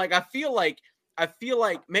 And I feel like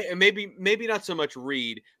like maybe not so much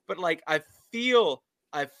Reed, but like I feel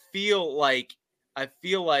like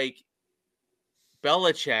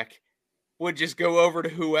Belichick would just go over to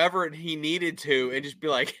whoever he needed to and just be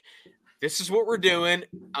like, this is what we're doing.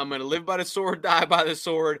 I'm going to live by the sword, die by the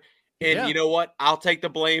sword. And you know what? I'll take the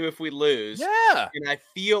blame if we lose. Yeah. And I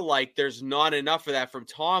feel like there's not enough of that from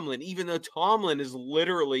Tomlin, even though Tomlin is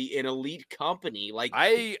literally an elite company. Like,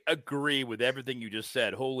 I agree with everything you just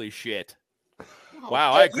said. Holy shit. oh,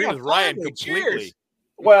 Wow, I agree with Ryan completely. Cheers.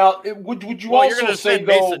 Well, would you also you're going to say say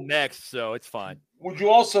though, Mason next, so it's fine. Would you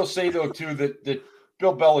also say though too that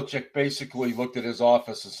Bill Belichick basically looked at his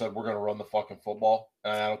office and said, "We're going to run the fucking football,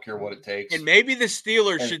 and I don't care what it takes." And maybe the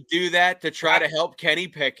Steelers should do that to try to help Kenny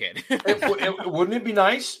Pickett. Wouldn't it be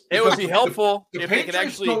nice? It would be helpful the if they could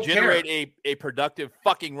actually generate a productive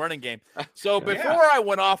fucking running game. So before I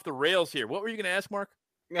went off the rails here, what were you going to ask, Mark?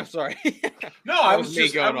 No, sorry. No, I was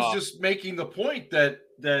just making the point that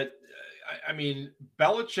I mean,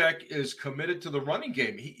 Belichick is committed to the running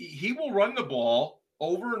game. He will run the ball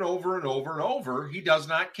over and over and over and over. He does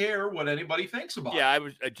not care what anybody thinks about it. Yeah, I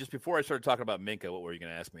was just before I started talking about Minkah, what were you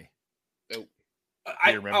going to ask me?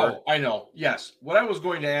 I remember. I know. Yes. What I was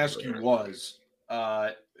going to ask you was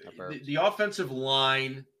the offensive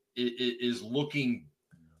line is looking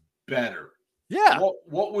better. Yeah.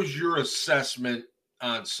 What was your assessment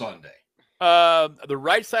on Sunday? The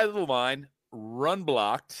right side of the line run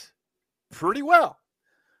blocked pretty well.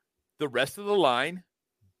 The rest of the line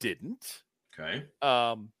didn't. Okay.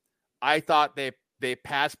 I thought they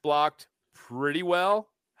pass blocked pretty well.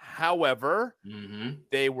 However,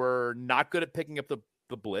 they were not good at picking up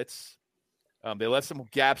the blitz. They left some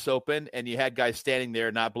gaps open, and you had guys standing there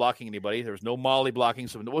not blocking anybody. There was no Molly blocking,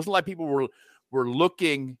 so it wasn't like people were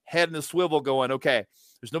looking head in the swivel going, okay,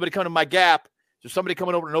 there's nobody coming to my gap. There's somebody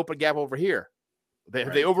coming over an open gap over here.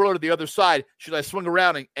 They overloaded the other side. Should I swing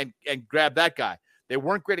around and grab that guy? They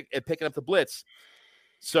weren't great at picking up the blitz.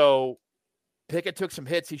 So Pickett took some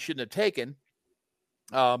hits he shouldn't have taken.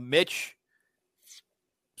 Mitch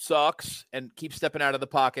sucks and keeps stepping out of the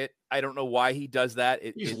pocket. I don't know why he does that.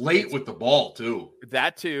 He's late with the ball, too.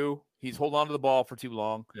 That, too. He's holding on to the ball for too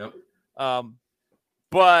long. Yep.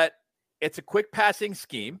 But it's a quick passing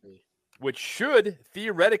scheme, which should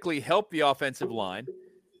theoretically help the offensive line.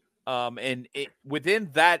 And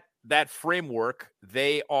within that framework,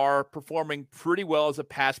 they are performing pretty well as a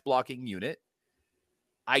pass blocking unit.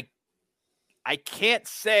 I can't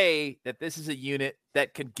say that this is a unit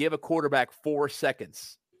that can give a quarterback 4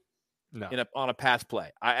 seconds on a pass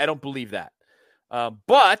play. I don't believe that.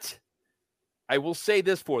 But I will say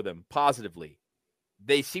this for them positively.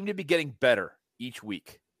 They seem to be getting better each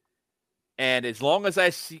week. And as long as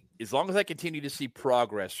I continue to see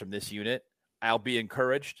progress from this unit, I'll be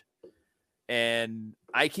encouraged. And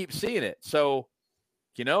I keep seeing it. So,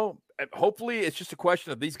 hopefully it's just a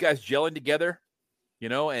question of these guys gelling together,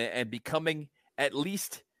 and becoming at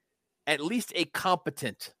least a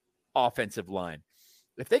competent offensive line.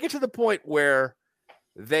 If they get to the point where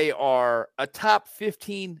they are a top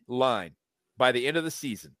 15 line by the end of the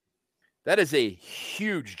season, that is a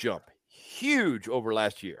huge jump, huge over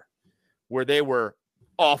last year, where they were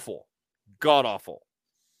awful, god-awful.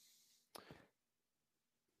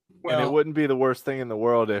 Well, and it wouldn't be the worst thing in the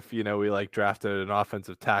world if, we drafted an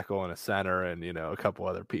offensive tackle and a center and, a couple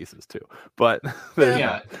other pieces too. But go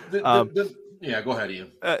ahead,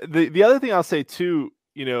 Ian. The other thing I'll say too,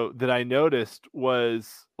 that I noticed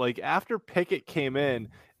was like after Pickett came in,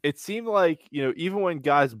 it seemed like, even when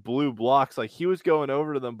guys blew blocks, like he was going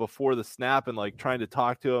over to them before the snap and like trying to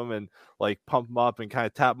talk to them and like pump them up and kind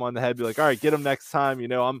of tap them on the head, be like, all right, get them next time.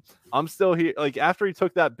 I'm still here. Like after he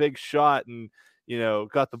took that big shot and,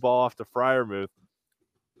 got the ball off to Freiermuth,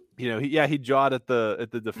 he jawed at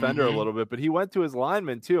the defender a little bit, but he went to his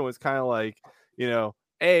lineman too and was kind of like,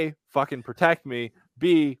 A, fucking protect me,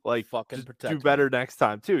 B, like fucking do better next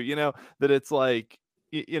time too. That it's like,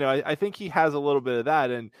 I think he has a little bit of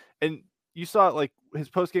that, and you saw it like his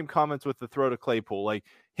post-game comments with the throw to Claypool, like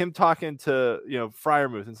him talking to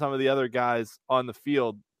Freiermuth and some of the other guys on the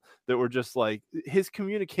field that were just like his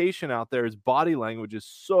communication out there, his body language is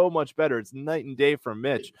so much better. It's night and day from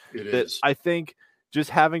Mitch. It is. I think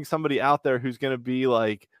just having somebody out there who's going to be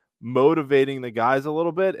like motivating the guys a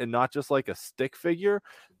little bit and not just like a stick figure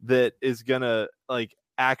that is going to like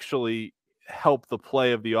actually help the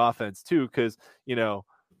play of the offense too. Cause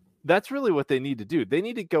that's really what they need to do. They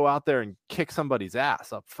need to go out there and kick somebody's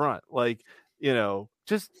ass up front. Like,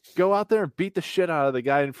 just go out there and beat the shit out of the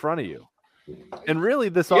guy in front of you. And really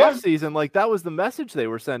this offseason, like that was the message they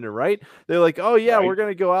were sending, right? They're like, oh yeah, right. We're going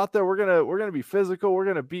to go out there. We're going to be physical. We're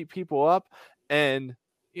going to beat people up. And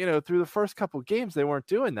through the first couple games, they weren't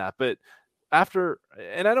doing that. But after,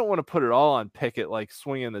 and I don't want to put it all on Pickett, like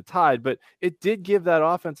swinging the tide, but it did give that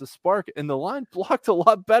offense a spark, and the line blocked a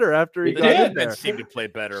lot better after he got in there. It seemed to play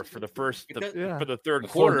better for the for the third The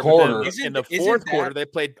quarter. quarter. In the fourth quarter, they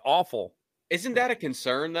played awful. Isn't that a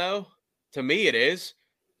concern though? To me, it is.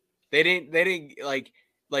 They didn't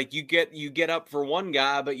like you get up for one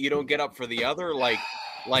guy, but you don't get up for the other. Like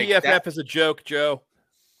PFF that, is a joke, Joe.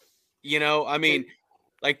 I mean,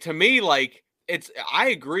 like to me, like I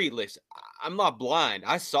agree. Listen, I'm not blind.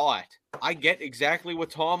 I saw it. I get exactly what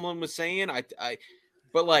Tomlin was saying.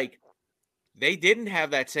 But like they didn't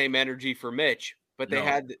have that same energy for Mitch, but they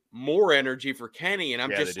had more energy for Kenny. And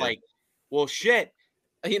I'm just like, well, shit,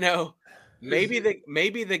 maybe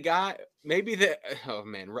the guy. Oh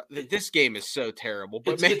man, this game is so terrible.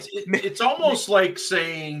 But it's almost like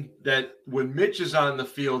saying that when Mitch is on the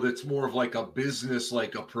field, it's more of like a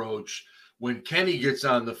business-like approach. When Kenny gets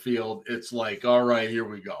on the field, it's like, all right, here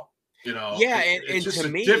we go. It's just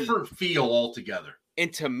a different feel altogether.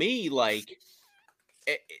 And to me,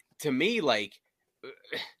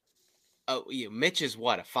 Mitch is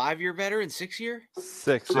what, a 5-year veteran, 6-year?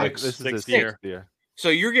 Six. This is his 6th year. So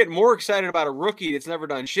you're getting more excited about a rookie that's never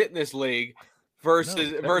done shit in this league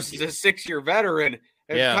versus a 6-year veteran.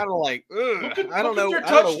 It's kind of like, I don't know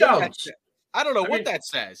what that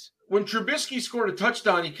says. When Trubisky scored a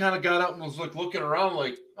touchdown, he kind of got up and was looking around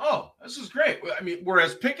like, oh, this is great. I mean,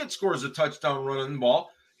 whereas Pickett scores a touchdown running the ball,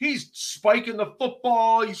 he's spiking the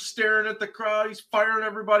football, he's staring at the crowd, he's firing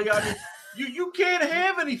everybody out. You can't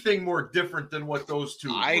have anything more different than what those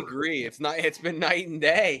two. I agree. It's been night and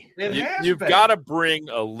day. You've got to bring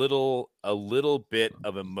a little bit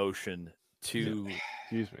of emotion to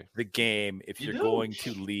the game if you're going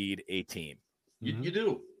to lead a team. You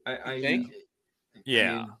do. I think.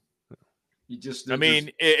 Yeah.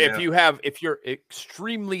 If you're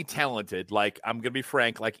extremely talented, like I'm going to be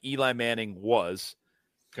frank, like Eli Manning was,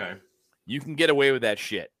 okay, you can get away with that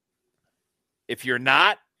shit. If you're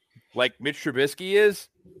not, like Mitch Trubisky is,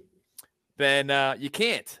 then you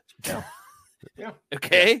can't. Yeah.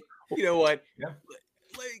 Okay. You know what? Yeah.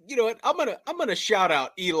 You know what? I'm gonna shout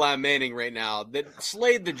out Eli Manning right now that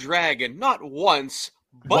slayed the dragon not once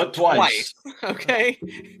but twice. Okay.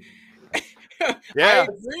 Yeah, I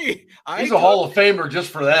agree. He's a Hall of Famer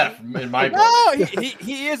just for that, in my book. No,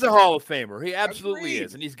 he is a Hall of Famer. He absolutely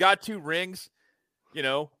is, and he's got 2 rings.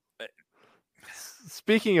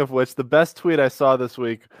 Speaking of which, the best tweet I saw this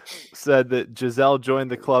week said that Giselle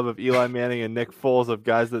joined the club of Eli Manning and Nick Foles of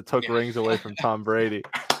guys that took rings away from Tom Brady.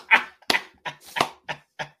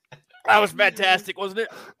 That was fantastic, wasn't it?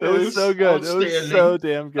 It was so good. It was so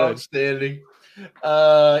damn good. Outstanding.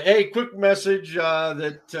 Hey, quick message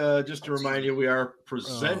that just to remind you, we are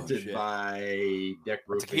presented by Deck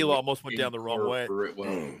Roofing. Tequila almost went down the wrong way.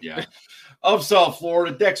 Of South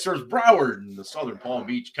Florida, Deck serves Broward and the southern Palm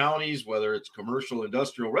Beach counties, whether it's commercial,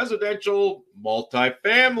 industrial, residential,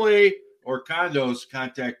 multifamily, or condos.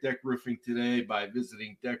 Contact Deck Roofing today by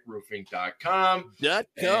visiting deckroofing.com.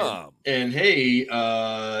 And hey,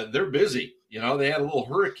 they're busy. They had a little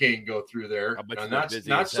hurricane go through there.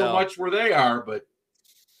 Not so much where they are, but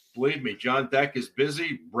believe me, John Deck is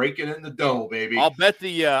busy breaking in the dough, baby. I bet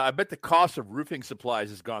the cost of roofing supplies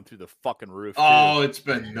has gone through the fucking roof. Oh, it's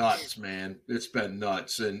been nuts, man. It's been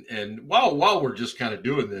nuts. And while we're just kind of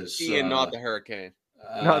doing this, Ian, not the hurricane.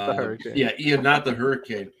 Not the hurricane. Yeah, Ian, not the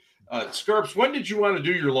hurricane. Scarps, when did you want to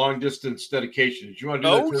do your long distance dedication? Did you want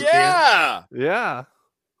to do that? Yeah.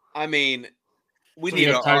 I mean, we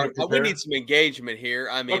need some engagement here.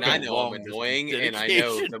 I mean, I know I'm annoying, and I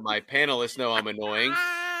know that my panelists know I'm annoying.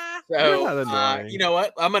 So, you know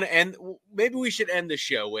what? I'm going to end. Maybe we should end the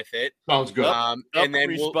show with it. Sounds good. And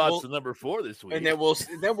then we'll to number 4 this week. And then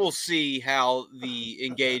we'll see how the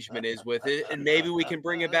engagement is with it, and maybe we can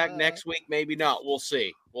bring it back next week. Maybe not. We'll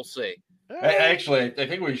see. Actually, I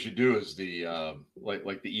think what you should do is the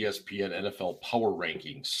like the ESPN NFL power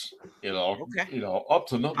rankings. Okay. Up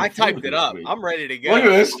to number. I typed it up. I'm ready to go. Look at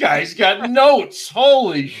this guy. He's got notes.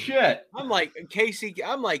 Holy shit! I'm like Casey.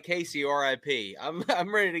 RIP.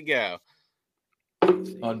 I'm ready to go.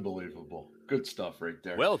 Unbelievable. Good stuff right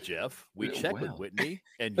there. Well, Jeff, we checked with Whitney,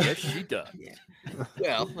 and yes, she does. Yeah.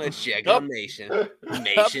 Well, let's check on Nation.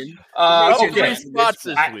 Okay. 3 spots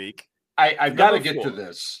this week. I've got to get to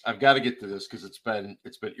this. Because it's been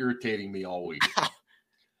irritating me all week.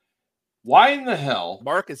 Why in the hell?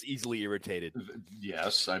 Mark is easily irritated.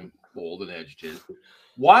 Yes, I'm old and agitated.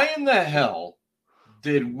 Why in the hell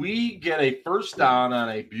did we get a first down on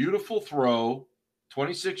a beautiful throw,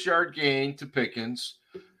 26-yard gain to Pickens?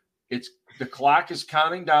 The clock is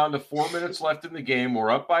counting down to 4 minutes left in the game.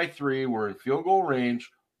 We're up by 3. We're in field goal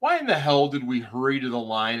range. Why in the hell did we hurry to the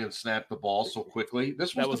line and snap the ball so quickly?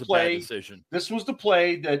 This was the play. A bad decision. This was the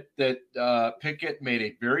play that Pickett made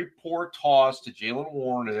a very poor toss to Jaylen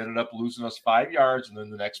Warren and ended up losing us 5 yards, and then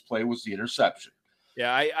the next play was the interception.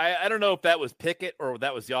 Yeah, I don't know if that was Pickett or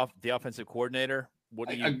that was the offensive coordinator.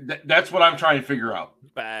 That's what I'm trying to figure out.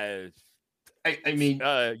 I mean,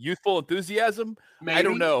 youthful enthusiasm. Maybe, I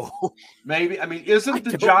don't know. Maybe. I mean, isn't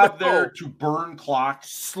the job there to burn clock?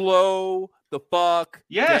 Slow the fuck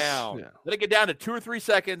yes. down. Yeah. Let it get down to 2 or 3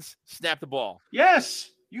 seconds. Snap the ball.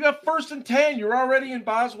 Yes. You got 1st and 10. You're already in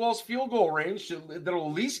Boswell's field goal range. That'll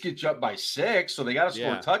at least get you up by 6. So they got to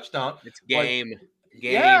score a touchdown. It's game.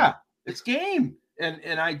 Yeah, it's game.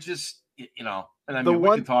 And I just, and I mean, we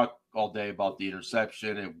can talk all day about the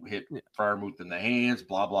interception. It hit Freiermuth in the hands,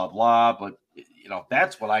 blah, blah, blah. But,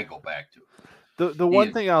 that's what I go back to. The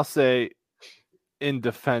one thing I'll say in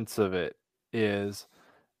defense of it is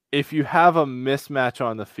if you have a mismatch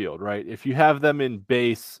on the field, right? If you have them in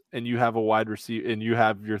base and you have a wide receiver and you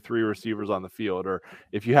have your 3 receivers on the field, or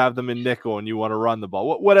if you have them in nickel and you want to run the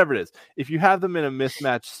ball, whatever it is, if you have them in a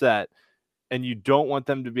mismatch set and you don't want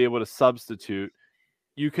them to be able to substitute,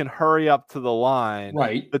 you can hurry up to the line,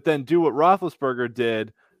 right? But then do what Roethlisberger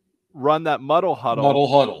did, run that muddle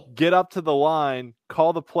huddle, get up to the line,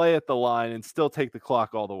 call the play at the line, and still take the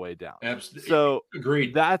clock all the way down. Absolutely. So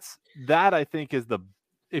agreed. That I think is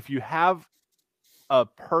if you have a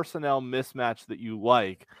personnel mismatch that you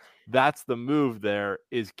like, that's the move there,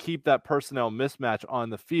 is keep that personnel mismatch on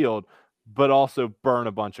the field, but also burn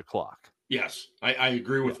a bunch of clock. Yes, I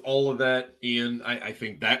agree with all of that, Ian. I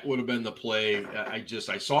think that would have been the play. I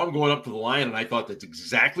saw him going up to the line, and I thought that's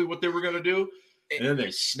exactly what they were going to do. And then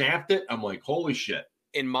they snapped it. I'm like, holy shit.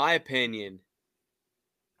 In my opinion,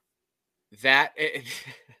 I've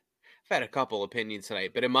had a couple opinions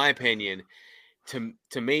tonight, but in my opinion,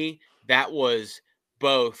 to me, that was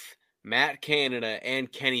both Matt Canada and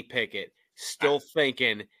Kenny Pickett still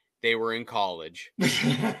thinking they were in college.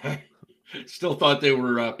 Still thought they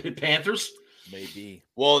were Pitt Panthers? Maybe.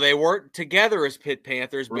 Well, they weren't together as Pitt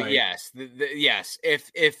Panthers, but right. Yes. Yes.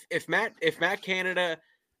 If Matt Canada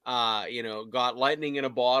got lightning in a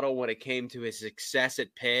bottle when it came to his success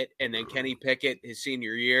at Pitt, and then Kenny Pickett his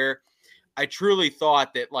senior year, I truly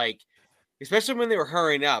thought that, like, especially when they were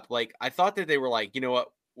hurrying up, like, I thought that they were like, you know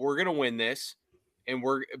what, we're gonna win this, and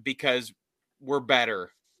because we're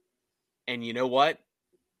better. And you know what?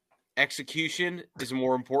 Execution is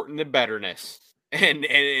more important than betterness. And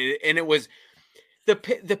it was the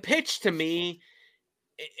pitch to me,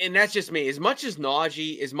 and that's just me. As much as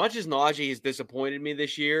Najee has disappointed me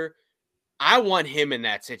this year, I want him in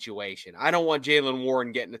that situation. I don't want Jaylen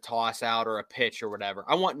Warren getting a toss out or a pitch or whatever.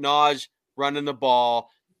 I want Najee running the ball,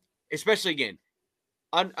 especially, again,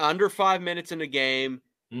 under 5 minutes in the game.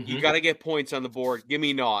 Mm-hmm. You got to get points on the board. Give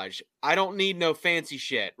me Najee. I don't need no fancy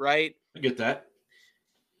shit, right? I get that.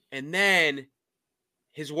 And then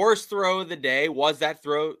his worst throw of the day was that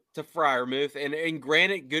throw to Freiermuth. And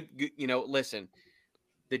granted, good, listen,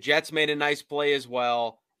 the Jets made a nice play as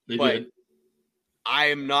well. They did. I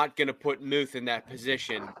am not going to put Muth in that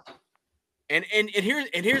position. And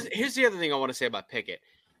here's the other thing I want to say about Pickett.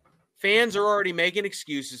 Fans are already making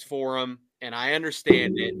excuses for him, and I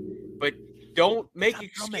understand it, but don't make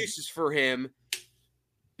excuses for him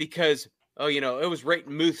because, it was right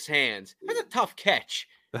in Muth's hands. That's a tough catch.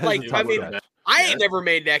 I ain't never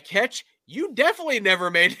made that catch. You definitely never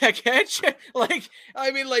made that catch. Like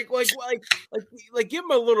give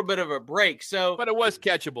him a little bit of a break. So, but it was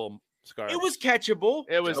catchable. Scarlett. It was catchable.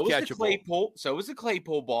 It was catchable. So was the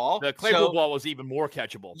Claypool ball. The Claypool ball was even more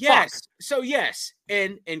catchable. Yes. Fuck. So yes,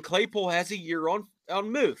 and Claypool has a year on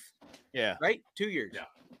Muth. Yeah. Right. 2 years. Yeah.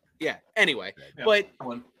 Yeah. Anyway, but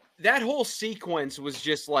that whole sequence was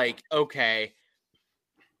just like, okay,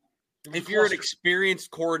 if you're an experienced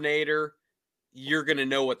coordinator, you're gonna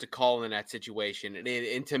know what to call in that situation.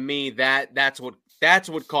 And to me, that's what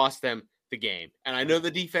cost them the game. And I know the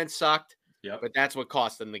defense sucked. Yeah, but that's what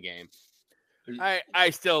cost them the game. I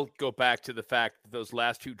still go back to the fact that those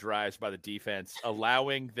last 2 drives by the defense,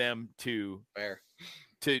 allowing them to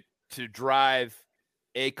drive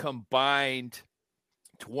a combined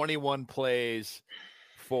 21 plays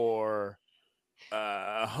for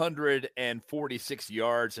 146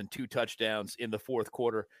 yards and 2 touchdowns in the fourth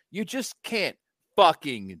quarter. You just can't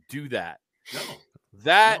fucking do that.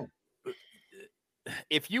 No.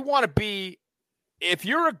 If you want to be, if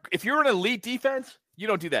you're an elite defense, you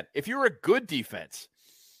don't do that. If you're a good defense,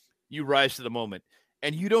 you rise to the moment,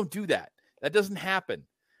 and you don't do that. That doesn't happen.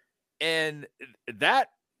 And that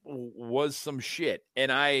was some shit.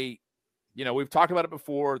 And we've talked about it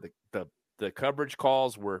before. The coverage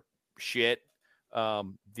calls were shit.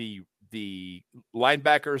 The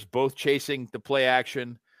linebackers both chasing the play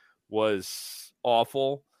action was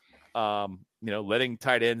awful. Letting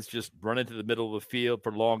tight ends just run into the middle of the field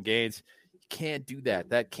for long gains. You can't do that.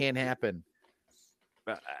 That can't happen.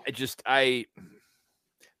 The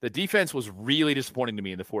defense was really disappointing to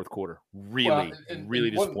me in the fourth quarter. Really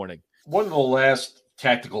disappointing. One of the last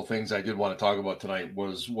tactical things I did want to talk about tonight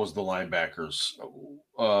was the linebackers.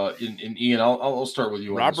 In Ian, I'll start with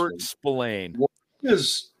you. Robert Spillane.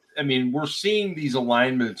 We're seeing these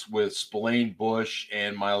alignments with Spillane, Bush,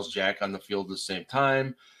 and Miles Jack on the field at the same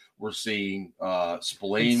time. We're seeing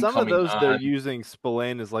Spillane. Some coming of those on. They're using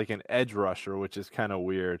Spillane as like an edge rusher, which is kind of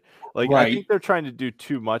weird. Like right. I think they're trying to do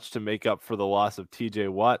too much to make up for the loss of TJ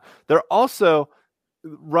Watt. They're also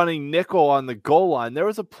running nickel on the goal line. There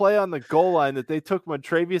was a play on the goal line that they took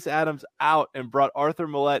Montravius Adams out and brought Arthur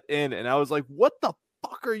Millette in, and I was like, what the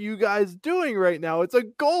fuck are you guys doing right now? It's a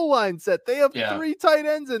goal line set. They have 3 tight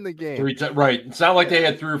ends in the game. Right. It's not like they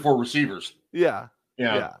had 3 or 4 receivers. Yeah.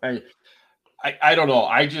 I don't know.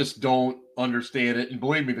 I just don't understand it. And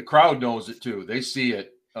believe me, the crowd knows it too. They see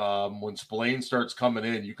it. When Spillane starts coming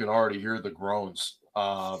in, you can already hear the groans.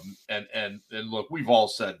 And look, we've all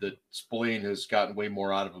said that Spillane has gotten way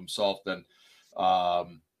more out of himself than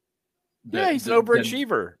he's an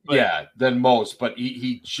overachiever. Than most. But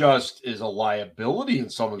he just is a liability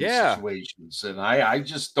in some of these situations. And I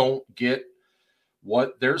just don't get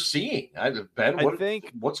what they're seeing.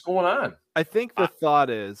 What's going on? I think the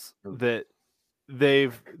thought is that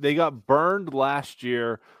they got burned last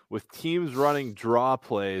year with teams running draw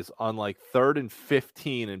plays on like 3rd and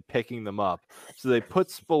 15 and picking them up. So they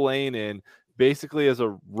put Spillane in basically as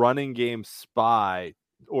a running game spy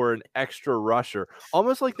or an extra rusher,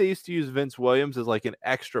 almost like they used to use Vince Williams as like an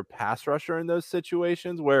extra pass rusher in those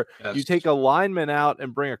situations where you take a lineman out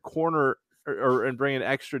and bring a corner and bring an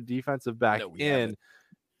extra defensive back in.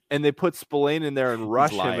 And they put Spillane in there and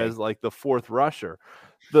rush him as like the 4th rusher.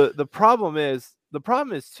 The problem is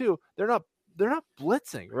too, they're not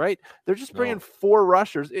blitzing, right? They're just bringing 4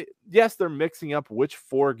 rushers. Yes, they're mixing up which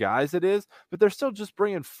 4 guys it is, but they're still just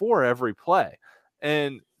bringing 4 every play.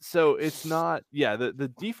 And so it's not,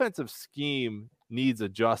 the defensive scheme needs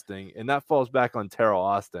adjusting, and that falls back on Terrell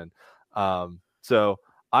Austin. So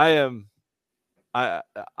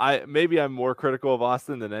maybe I'm more critical of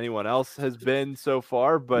Austin than anyone else has been so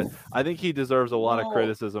far, but I think he deserves a lot of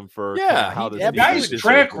criticism for how this guy's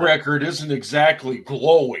track record isn't exactly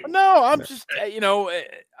glowing. No, I'm just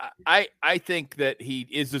I think that he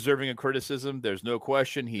is deserving of criticism. There's no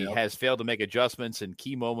question. He has failed to make adjustments in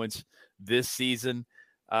key moments this season.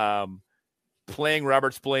 Playing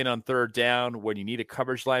Robert Spillane on 3rd down when you need a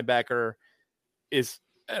coverage linebacker is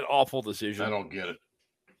an awful decision. I don't get it.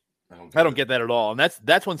 I don't get that at all. And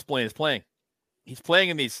that's when Spillane is playing. He's playing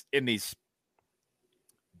in these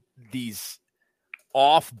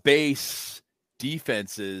off base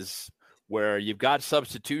defenses where you've got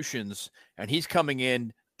substitutions and he's coming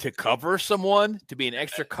in to cover someone, to be an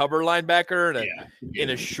extra cover linebacker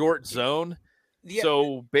in a short zone. Yeah.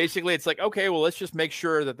 So basically it's like, okay, well, let's just make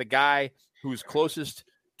sure that the guy who's closest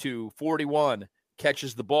to 41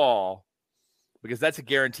 catches the ball because that's a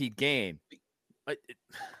guaranteed gain.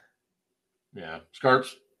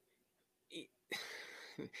 Scarps.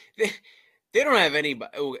 They don't have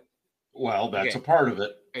anybody. Well, that's a part of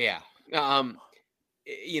it. Yeah.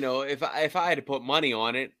 If I had to put money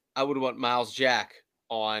on it, I would want Miles Jack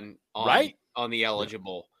on the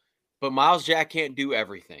eligible. But Miles Jack can't do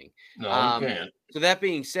everything. No, he can't. So that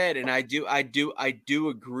being said, and I do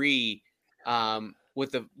agree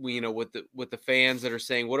with the fans that are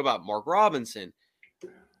saying, what about Mark Robinson?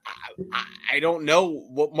 I don't know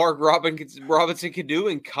what Mark Robinson can do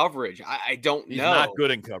in coverage. I don't know. He's not good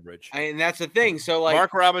in coverage. And that's the thing. So like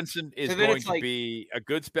Mark Robinson is going to be a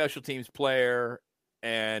good special teams player,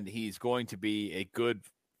 and he's going to be a good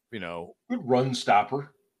run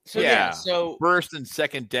stopper. So first and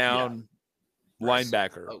second down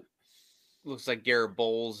linebacker. Looks like Garrett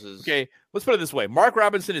Bowles is okay. Let's put it this way: Mark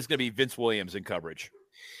Robinson is going to be Vince Williams in coverage.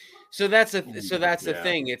 So that's the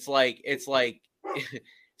thing. It's like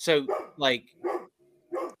so like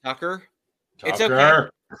Tucker. It's okay.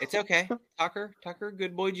 It's okay. Tucker,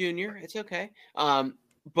 good boy junior. It's okay.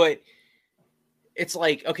 But it's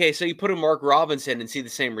like, okay, so you put a Mark Robinson and see the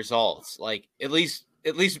same results. Like at least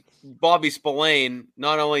Bobby Spillane,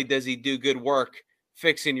 not only does he do good work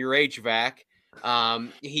fixing your HVAC,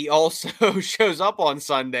 he also shows up on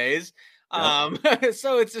Sundays.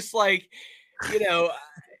 So it's just like, they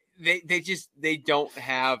don't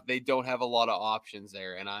have a lot of options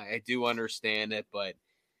there, and I do understand it, but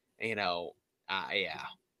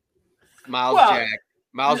Miles Jack.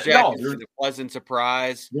 Miles Jack is a pleasant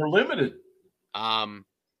surprise. They're limited. Not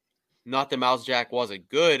that Miles Jack wasn't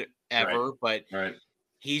good ever, but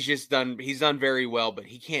he's done very well, but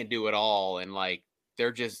he can't do it all. And like,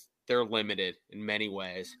 they're limited in many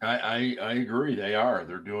ways. I agree. They are.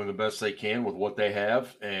 They're doing the best they can with what they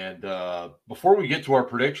have. And before we get to our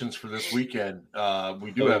predictions for this weekend,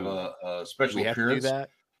 we do have a special appearance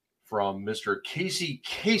from Mr. Casey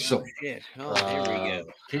Kasem. Here we go.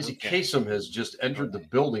 Casey Kasem has just entered the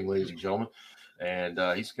building, ladies and gentlemen, and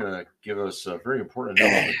he's going to give us a very important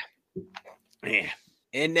announcement.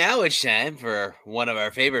 And now it's time for one of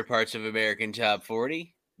our favorite parts of American Top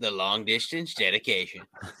 40, the long distance dedication.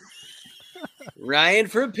 Ryan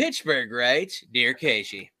from Pittsburgh writes, Dear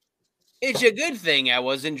Casey, it's a good thing I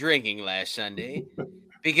wasn't drinking last Sunday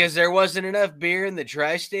because there wasn't enough beer in the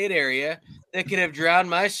tri-state area that could have drowned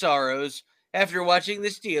my sorrows after watching the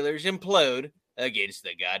Steelers implode against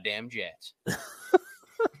the goddamn Jets.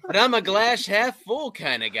 But I'm a glass half full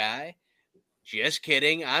kind of guy. Just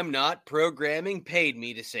kidding. I'm not. Programming paid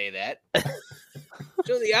me to say that.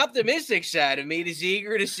 So the optimistic side of me is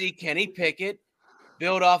eager to see Kenny Pickett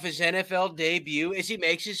build off his NFL debut as he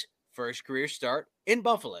makes his first career start in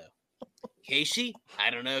Buffalo. Casey, I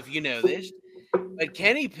don't know if you know this, but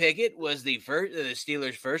Kenny Pickett was the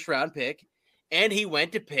Steelers' first-round pick, and he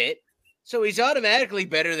went to Pitt, so he's automatically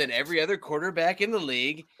better than every other quarterback in the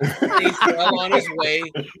league, and he's well on his way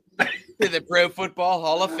to the Pro Football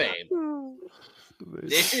Hall of Fame.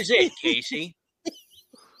 This is it, Casey.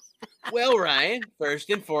 Well, Ryan, first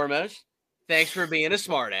and foremost, thanks for being a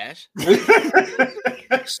smartass.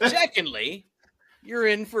 Secondly, you're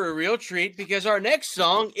in for a real treat because our next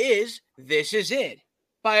song is This Is It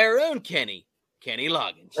by our own Kenny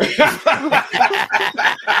Loggins.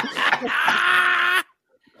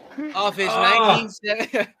 Off his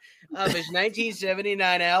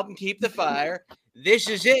 1979 album, Keep the Fire, This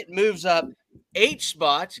Is It moves up 8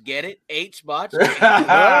 spots. Get it? 8 spots.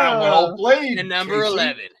 Well played. And number Casey.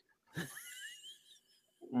 11.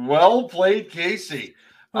 Well played, Casey.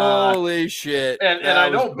 Holy shit. And I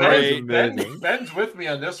know Ben's with me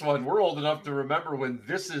on this one. We're old enough to remember when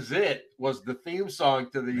This Is It was the theme song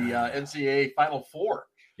to the NCAA Final Four.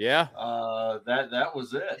 Yeah. That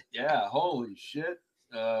was it. Yeah. Holy shit.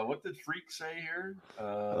 What did Freak say here?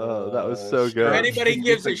 That was so good. If anybody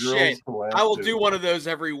gives a shit, I will do one of those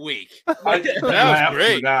every week. That was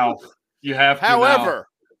great. Now. You have to. However,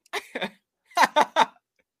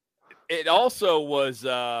 it also was who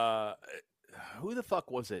the fuck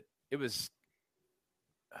was it? It was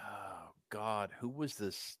God, who was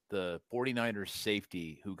this? The 49ers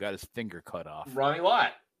safety who got his finger cut off. Ronnie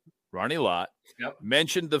Lott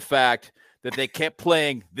mentioned the fact that they kept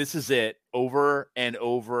playing This Is It over and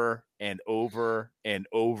over and over and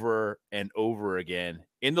over and over again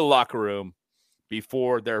in the locker room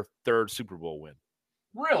before their third Super Bowl win.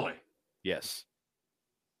 Really? Yes.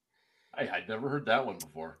 I'd never heard that one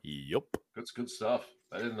before. Yep. That's good stuff.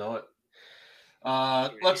 I didn't know it.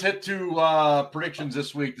 Let's head to predictions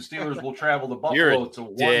this week. The Steelers will travel to Buffalo. You're a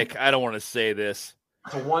dick. I don't want to say this.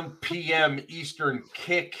 It's a 1 p.m. Eastern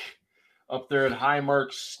kick up there at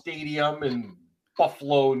Highmark Stadium in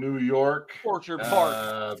Buffalo, New York. Orchard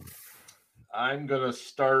Park. I'm going to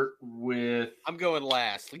start with... I'm going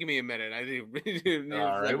last. Give me a minute.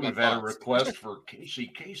 All right, we've had a request for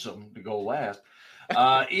Casey Kasem to go last.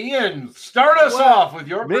 Ian, start us off with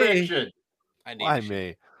your prediction. Why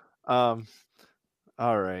me? All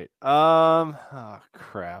right. Oh,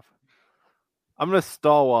 crap. I'm going to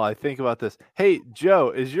stall while I think about this. Hey, Joe,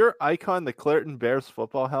 is your icon the Clareton Bears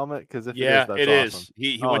football helmet? Because if it awesome. is.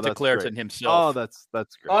 He went to Clareton great. himself. Oh, that's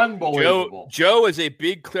great. Unbelievable. Joe is a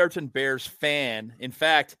big Clareton Bears fan. In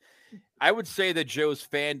fact, I would say that Joe's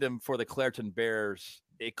fandom for the Clareton Bears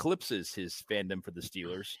eclipses his fandom for the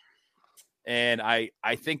Steelers. And I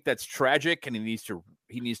think that's tragic, and he needs to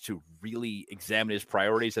really examine his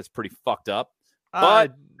priorities. That's pretty fucked up.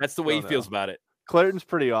 But that's the way he feels about it. Clareton's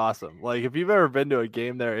pretty awesome. Like, if you've ever been to a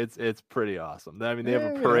game there, it's pretty awesome. I mean, they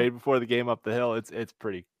have a parade before the game up the hill. It's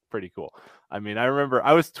pretty cool. I mean, I remember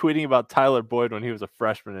I was tweeting about Tyler Boyd when he was a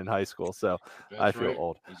freshman in high school, so I feel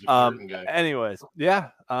old. Anyways,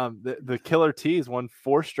 the Killer T's won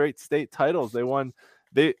 4 straight state titles. They won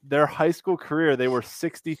their high school career. They were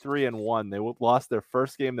 63-1. They lost their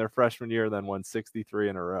first game their freshman year, then won 63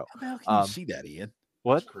 in a row. How can you see that, Ian?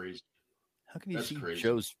 What? That's crazy. How can you see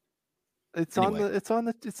Joe's? It's in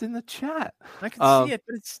the chat. I can see it,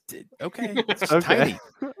 but it's okay. It's okay. tiny.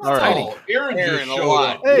 All right. Oh, Aaron just a showed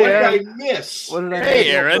lot. up. Hey, What Aaron. did I miss? What did I Hey, miss?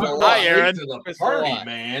 Aaron. Hi, Aaron. To the party,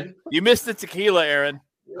 man. You missed the tequila, Aaron.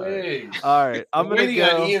 All right. I'm going to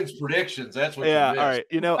go on Ian's predictions. That's what. Yeah. All right.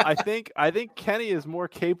 I think Kenny is more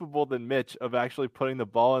capable than Mitch of actually putting the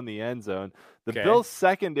ball in the end zone. The Bills'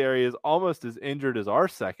 secondary is almost as injured as our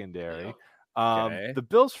secondary. The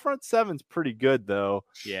Bills' front seven's pretty good, though.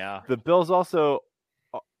 Yeah. The Bills also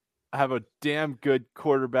have a damn good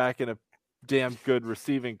quarterback and a damn good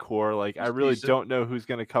receiving core. Like, I really don't know who's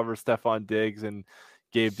going to cover Stephon Diggs and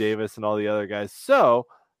Gabe Davis and all the other guys. So,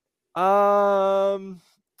 I'm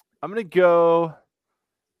going to go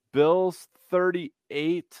Bills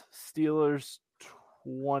 38, Steelers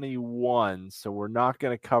 21. So we're not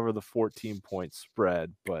going to cover the 14-point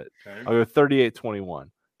spread, but I'll go 38-21.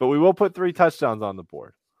 But we will put 3 touchdowns on the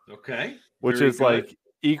board. Okay. Which is good. Like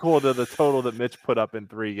equal to the total that Mitch put up in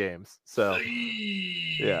 3 games. So,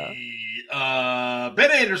 yeah.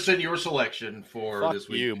 Ben Anderson, your selection for this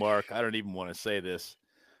week. You, Mark. I don't even want to say this.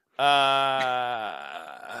 As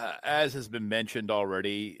has been mentioned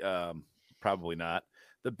already, probably not.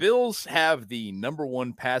 The Bills have the number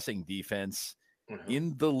 1 passing defense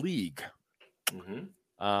in the league.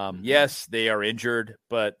 Yes, they are injured,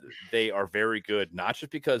 but they are very good, not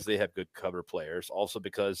just because they have good cover players, also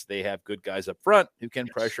because they have good guys up front who can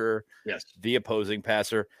pressure the opposing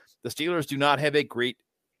passer. The Steelers do not have a great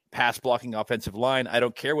pass blocking offensive line. I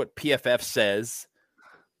don't care what PFF says.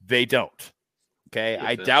 They don't. Okay.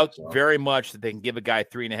 I doubt very much that they can give a guy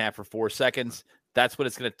 3.5 or 4 seconds. That's what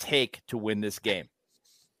it's going to take to win this game.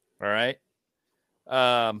 All right.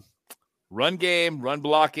 Run game, run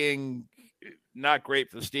blocking, not great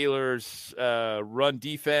for the Steelers. Run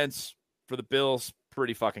defense for the Bills,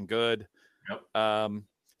 pretty fucking good.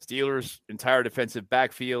 Steelers' entire defensive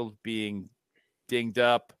backfield being dinged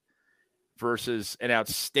up versus an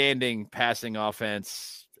outstanding passing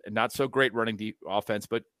offense. Not so great running offense,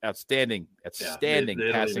 but outstanding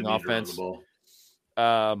passing offense.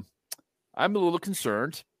 I'm a little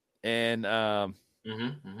concerned, and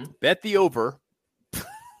bet the over.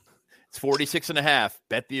 It's 46.5.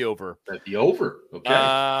 Bet the over. Bet the over. Okay.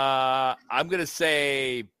 I'm going to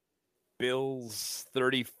say Bills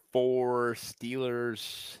 34,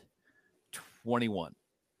 Steelers 21.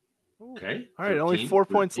 Okay. All right. 13, only 4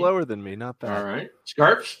 points lower than me. Not bad. All right.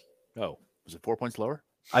 Scarps? Oh, was it 4 points lower?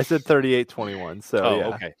 I said 38-21. So,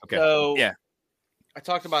 okay. So, yeah. I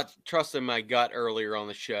talked about trusting my gut earlier on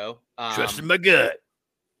the show. Trusting my gut.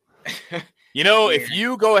 If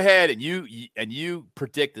you go ahead and you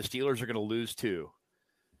predict the Steelers are going to lose too.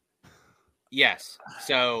 Yes.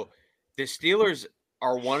 So the Steelers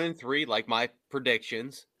are 1-3, like my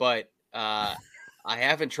predictions, but I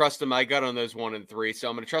haven't trusted my gut on those 1-3, so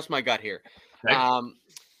I'm going to trust my gut here. Okay. I'm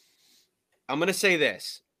going to say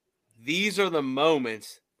this: these are the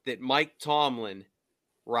moments that Mike Tomlin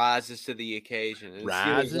rises to the occasion. And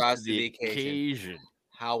rises to the occasion.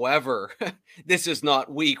 However, this is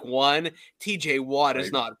not week 1. TJ Watt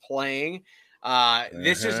is not playing.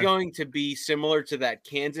 This is going to be similar to that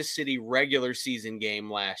Kansas City regular season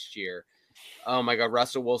game last year. Oh, my God.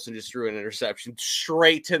 Russell Wilson just threw an interception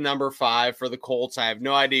straight to number 5 for the Colts. I have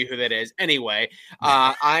no idea who that is. Anyway,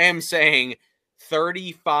 I am saying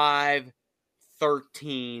 35-13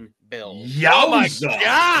 Bills. Yowza. Oh, my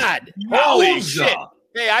God. Holy shit.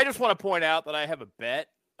 Hey, I just want to point out that I have a bet.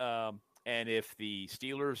 And if the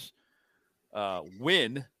Steelers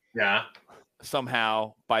win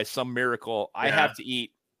somehow by some miracle, I have to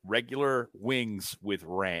eat regular wings with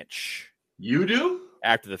ranch. You do?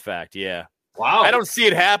 After the fact, yeah. Wow. I don't see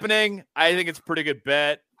it happening. I think it's a pretty good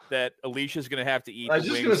bet that Alicia's going to have to eat I was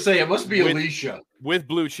just going to say, it must be Alicia. With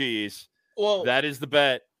blue cheese. Well, that is the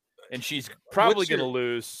bet. And she's probably going to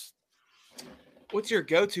lose. What's your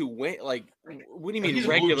go-to wing? Like, what do you mean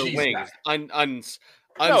regular wings?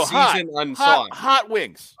 Unseasoned, unsauced. Hot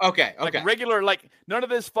wings. Okay. Like regular, like none of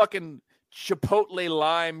this fucking chipotle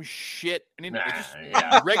lime shit. I mean, just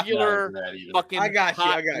regular fucking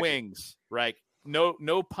hot wings. Right?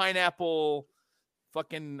 No pineapple.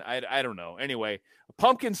 Fucking, I don't know. Anyway,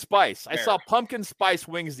 pumpkin spice. I saw pumpkin spice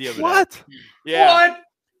wings the other day. What? Yeah. What?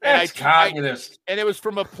 That's communist. And it was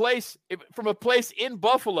from a place in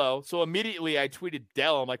Buffalo. So immediately I tweeted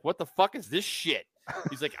Dell. I'm like, what the fuck is this shit?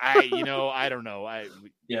 He's like, I don't know.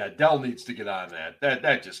 Dell needs to get on that.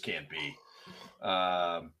 That just can't be.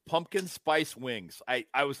 Pumpkin spice wings.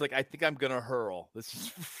 I was like, I think I'm gonna hurl. This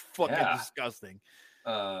is fucking disgusting.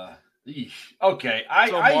 Okay.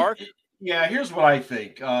 Mark? Here's what I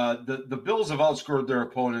think. The Bills have outscored their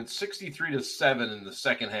opponents 63-7 in the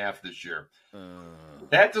second half this year.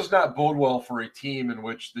 That does not bode well for a team in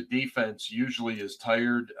which the defense usually is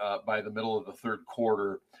tired by the middle of the third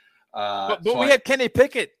quarter. But we had Kenny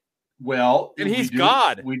Pickett. Well, and he's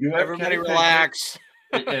God. We do have everybody Kenny relax.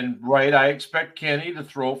 And right, I expect Kenny to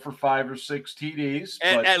throw for 5 or 6 TDs.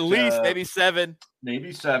 At least maybe 7.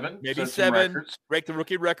 Maybe 7. Maybe 7. Break the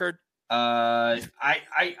rookie record. I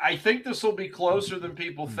think this will be closer than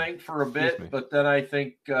people think for a bit, but then I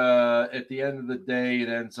think at the end of the day, it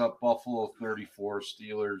ends up Buffalo 34,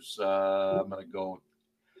 Steelers. I'm going to go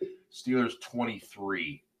Steelers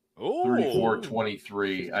 23.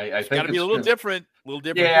 34-23. I think it's got to be a little different.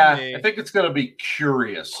 Yeah, I think it's going to be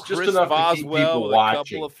curious. Chris just enough Boswell to keep people with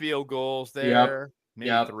watching. A couple of field goals there.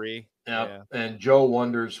 Maybe 3. Yeah. And Joe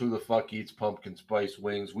wonders who the fuck eats pumpkin spice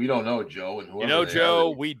wings. We don't know, Joe. And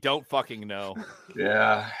Joe, we don't fucking know.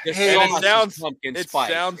 Yeah. It sounds pumpkin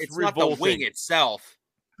spice. Sounds it's revolting. not the wing itself.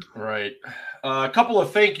 Right. A couple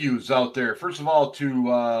of thank yous out there. First of all, to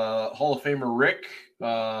Hall of Famer Rick,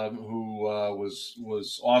 who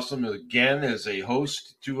was awesome again as a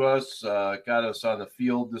host to us. Got us on the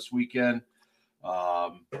field this weekend.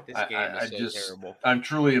 This game is so terrible. I'm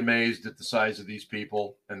truly amazed at the size of these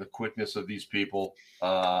people and the quickness of these people.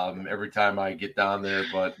 Every time I get down there,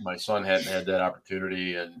 but my son hadn't had that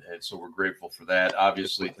opportunity, and so we're grateful for that.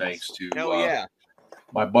 Obviously, thanks to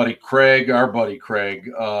my buddy Craig, our buddy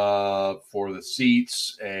Craig, for the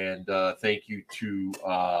seats, and thank you to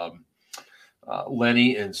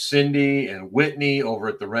Lenny and Cindy and Whitney over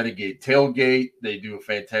at the Renegade Tailgate. They do a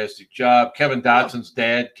fantastic job. Kevin Dotson's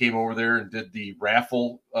dad came over there and did the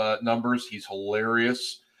raffle numbers. He's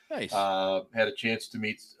hilarious. Nice. Had a chance to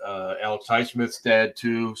meet Alex Highsmith's dad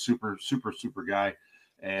too. Super guy.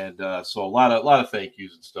 And so a lot of thank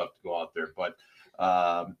yous and stuff to go out there. But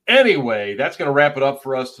anyway, that's going to wrap it up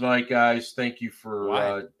for us tonight, guys. Thank you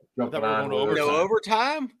for jumping on. No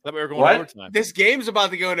overtime? I thought we were going to overtime. This game's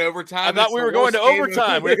about to go into overtime. I thought we were going to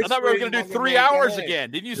overtime. I thought we were going to do 3 hours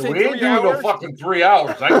again. Didn't you say 3 hours? We ain't doing no fucking 3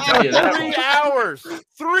 hours. I can tell you that. 3 hours.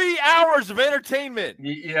 3 hours of entertainment.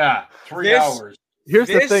 Yeah, 3 hours. Here's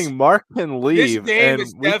the thing: Mark can leave. This game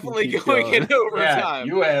is definitely going into overtime.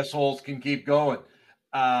 Yeah, you assholes can keep going.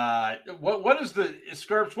 What is the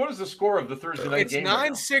Scarps? What is the score of the Thursday night game?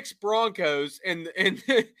 It's 9-6 Broncos, and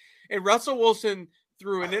Russell Wilson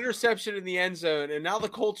threw an interception in the end zone, and now the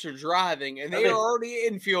Colts are driving, and they are already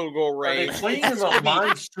in field goal range. Are they playing in the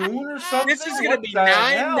monsoon or something? This is going to be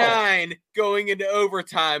 9-9 going into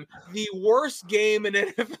overtime. The worst game in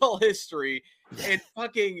NFL history. And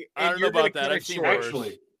fucking, I don't know about that. I've seen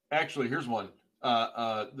actually, here's one.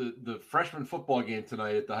 The freshman football game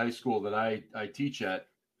tonight at the high school that I teach at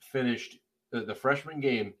finished the freshman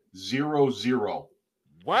game 0-0.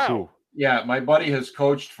 Wow. Yeah, my buddy has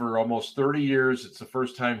coached for almost 30 years. It's the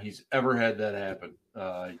first time he's ever had that happen.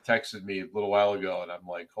 He texted me a little while ago, and I'm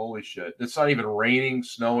like, holy shit. It's not even raining,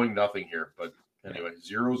 snowing, nothing here. But anyway,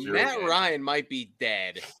 0-0. Matt game. Ryan might be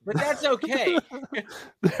dead, but that's okay.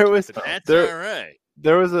 That's all right.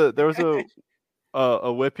 There was a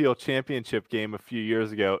Whippeal championship game a few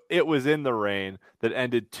years ago. It was in the rain that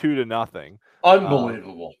ended 2-0.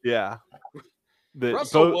 Unbelievable. Yeah.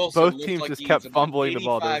 Both teams just kept fumbling the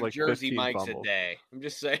ball. There's like Jersey 15 Mikes fumbles. a day. I'm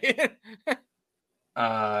just saying.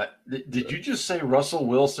 Did you just say Russell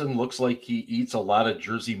Wilson looks like he eats a lot of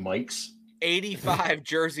Jersey Mikes? 85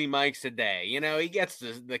 Jersey Mikes a day. You know, he gets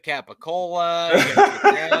the capicola, he gets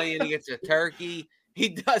the Italian, he gets a turkey. He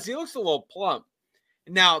does. He looks a little plump.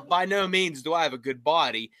 Now, by no means do I have a good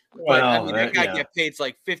body, but I mean, that guy gets paid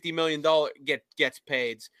like $50 million. Gets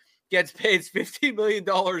paid $50 million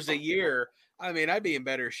a year. I mean, I'd be in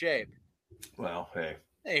better shape. Well, hey,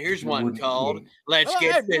 here's one called "Let's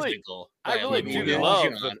Get Physical." I really do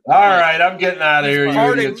love. All right, I'm getting out of here.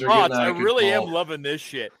 I really am loving this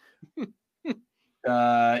shit.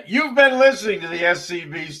 You've been listening to the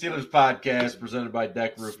SCB Steelers podcast presented by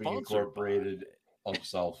Deck Roofing Incorporated of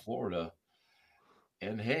South Florida.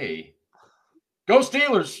 And hey, go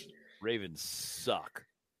Steelers! Ravens suck.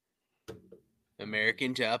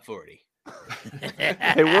 American Top 40.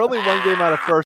 Hey, we're only one game out of first.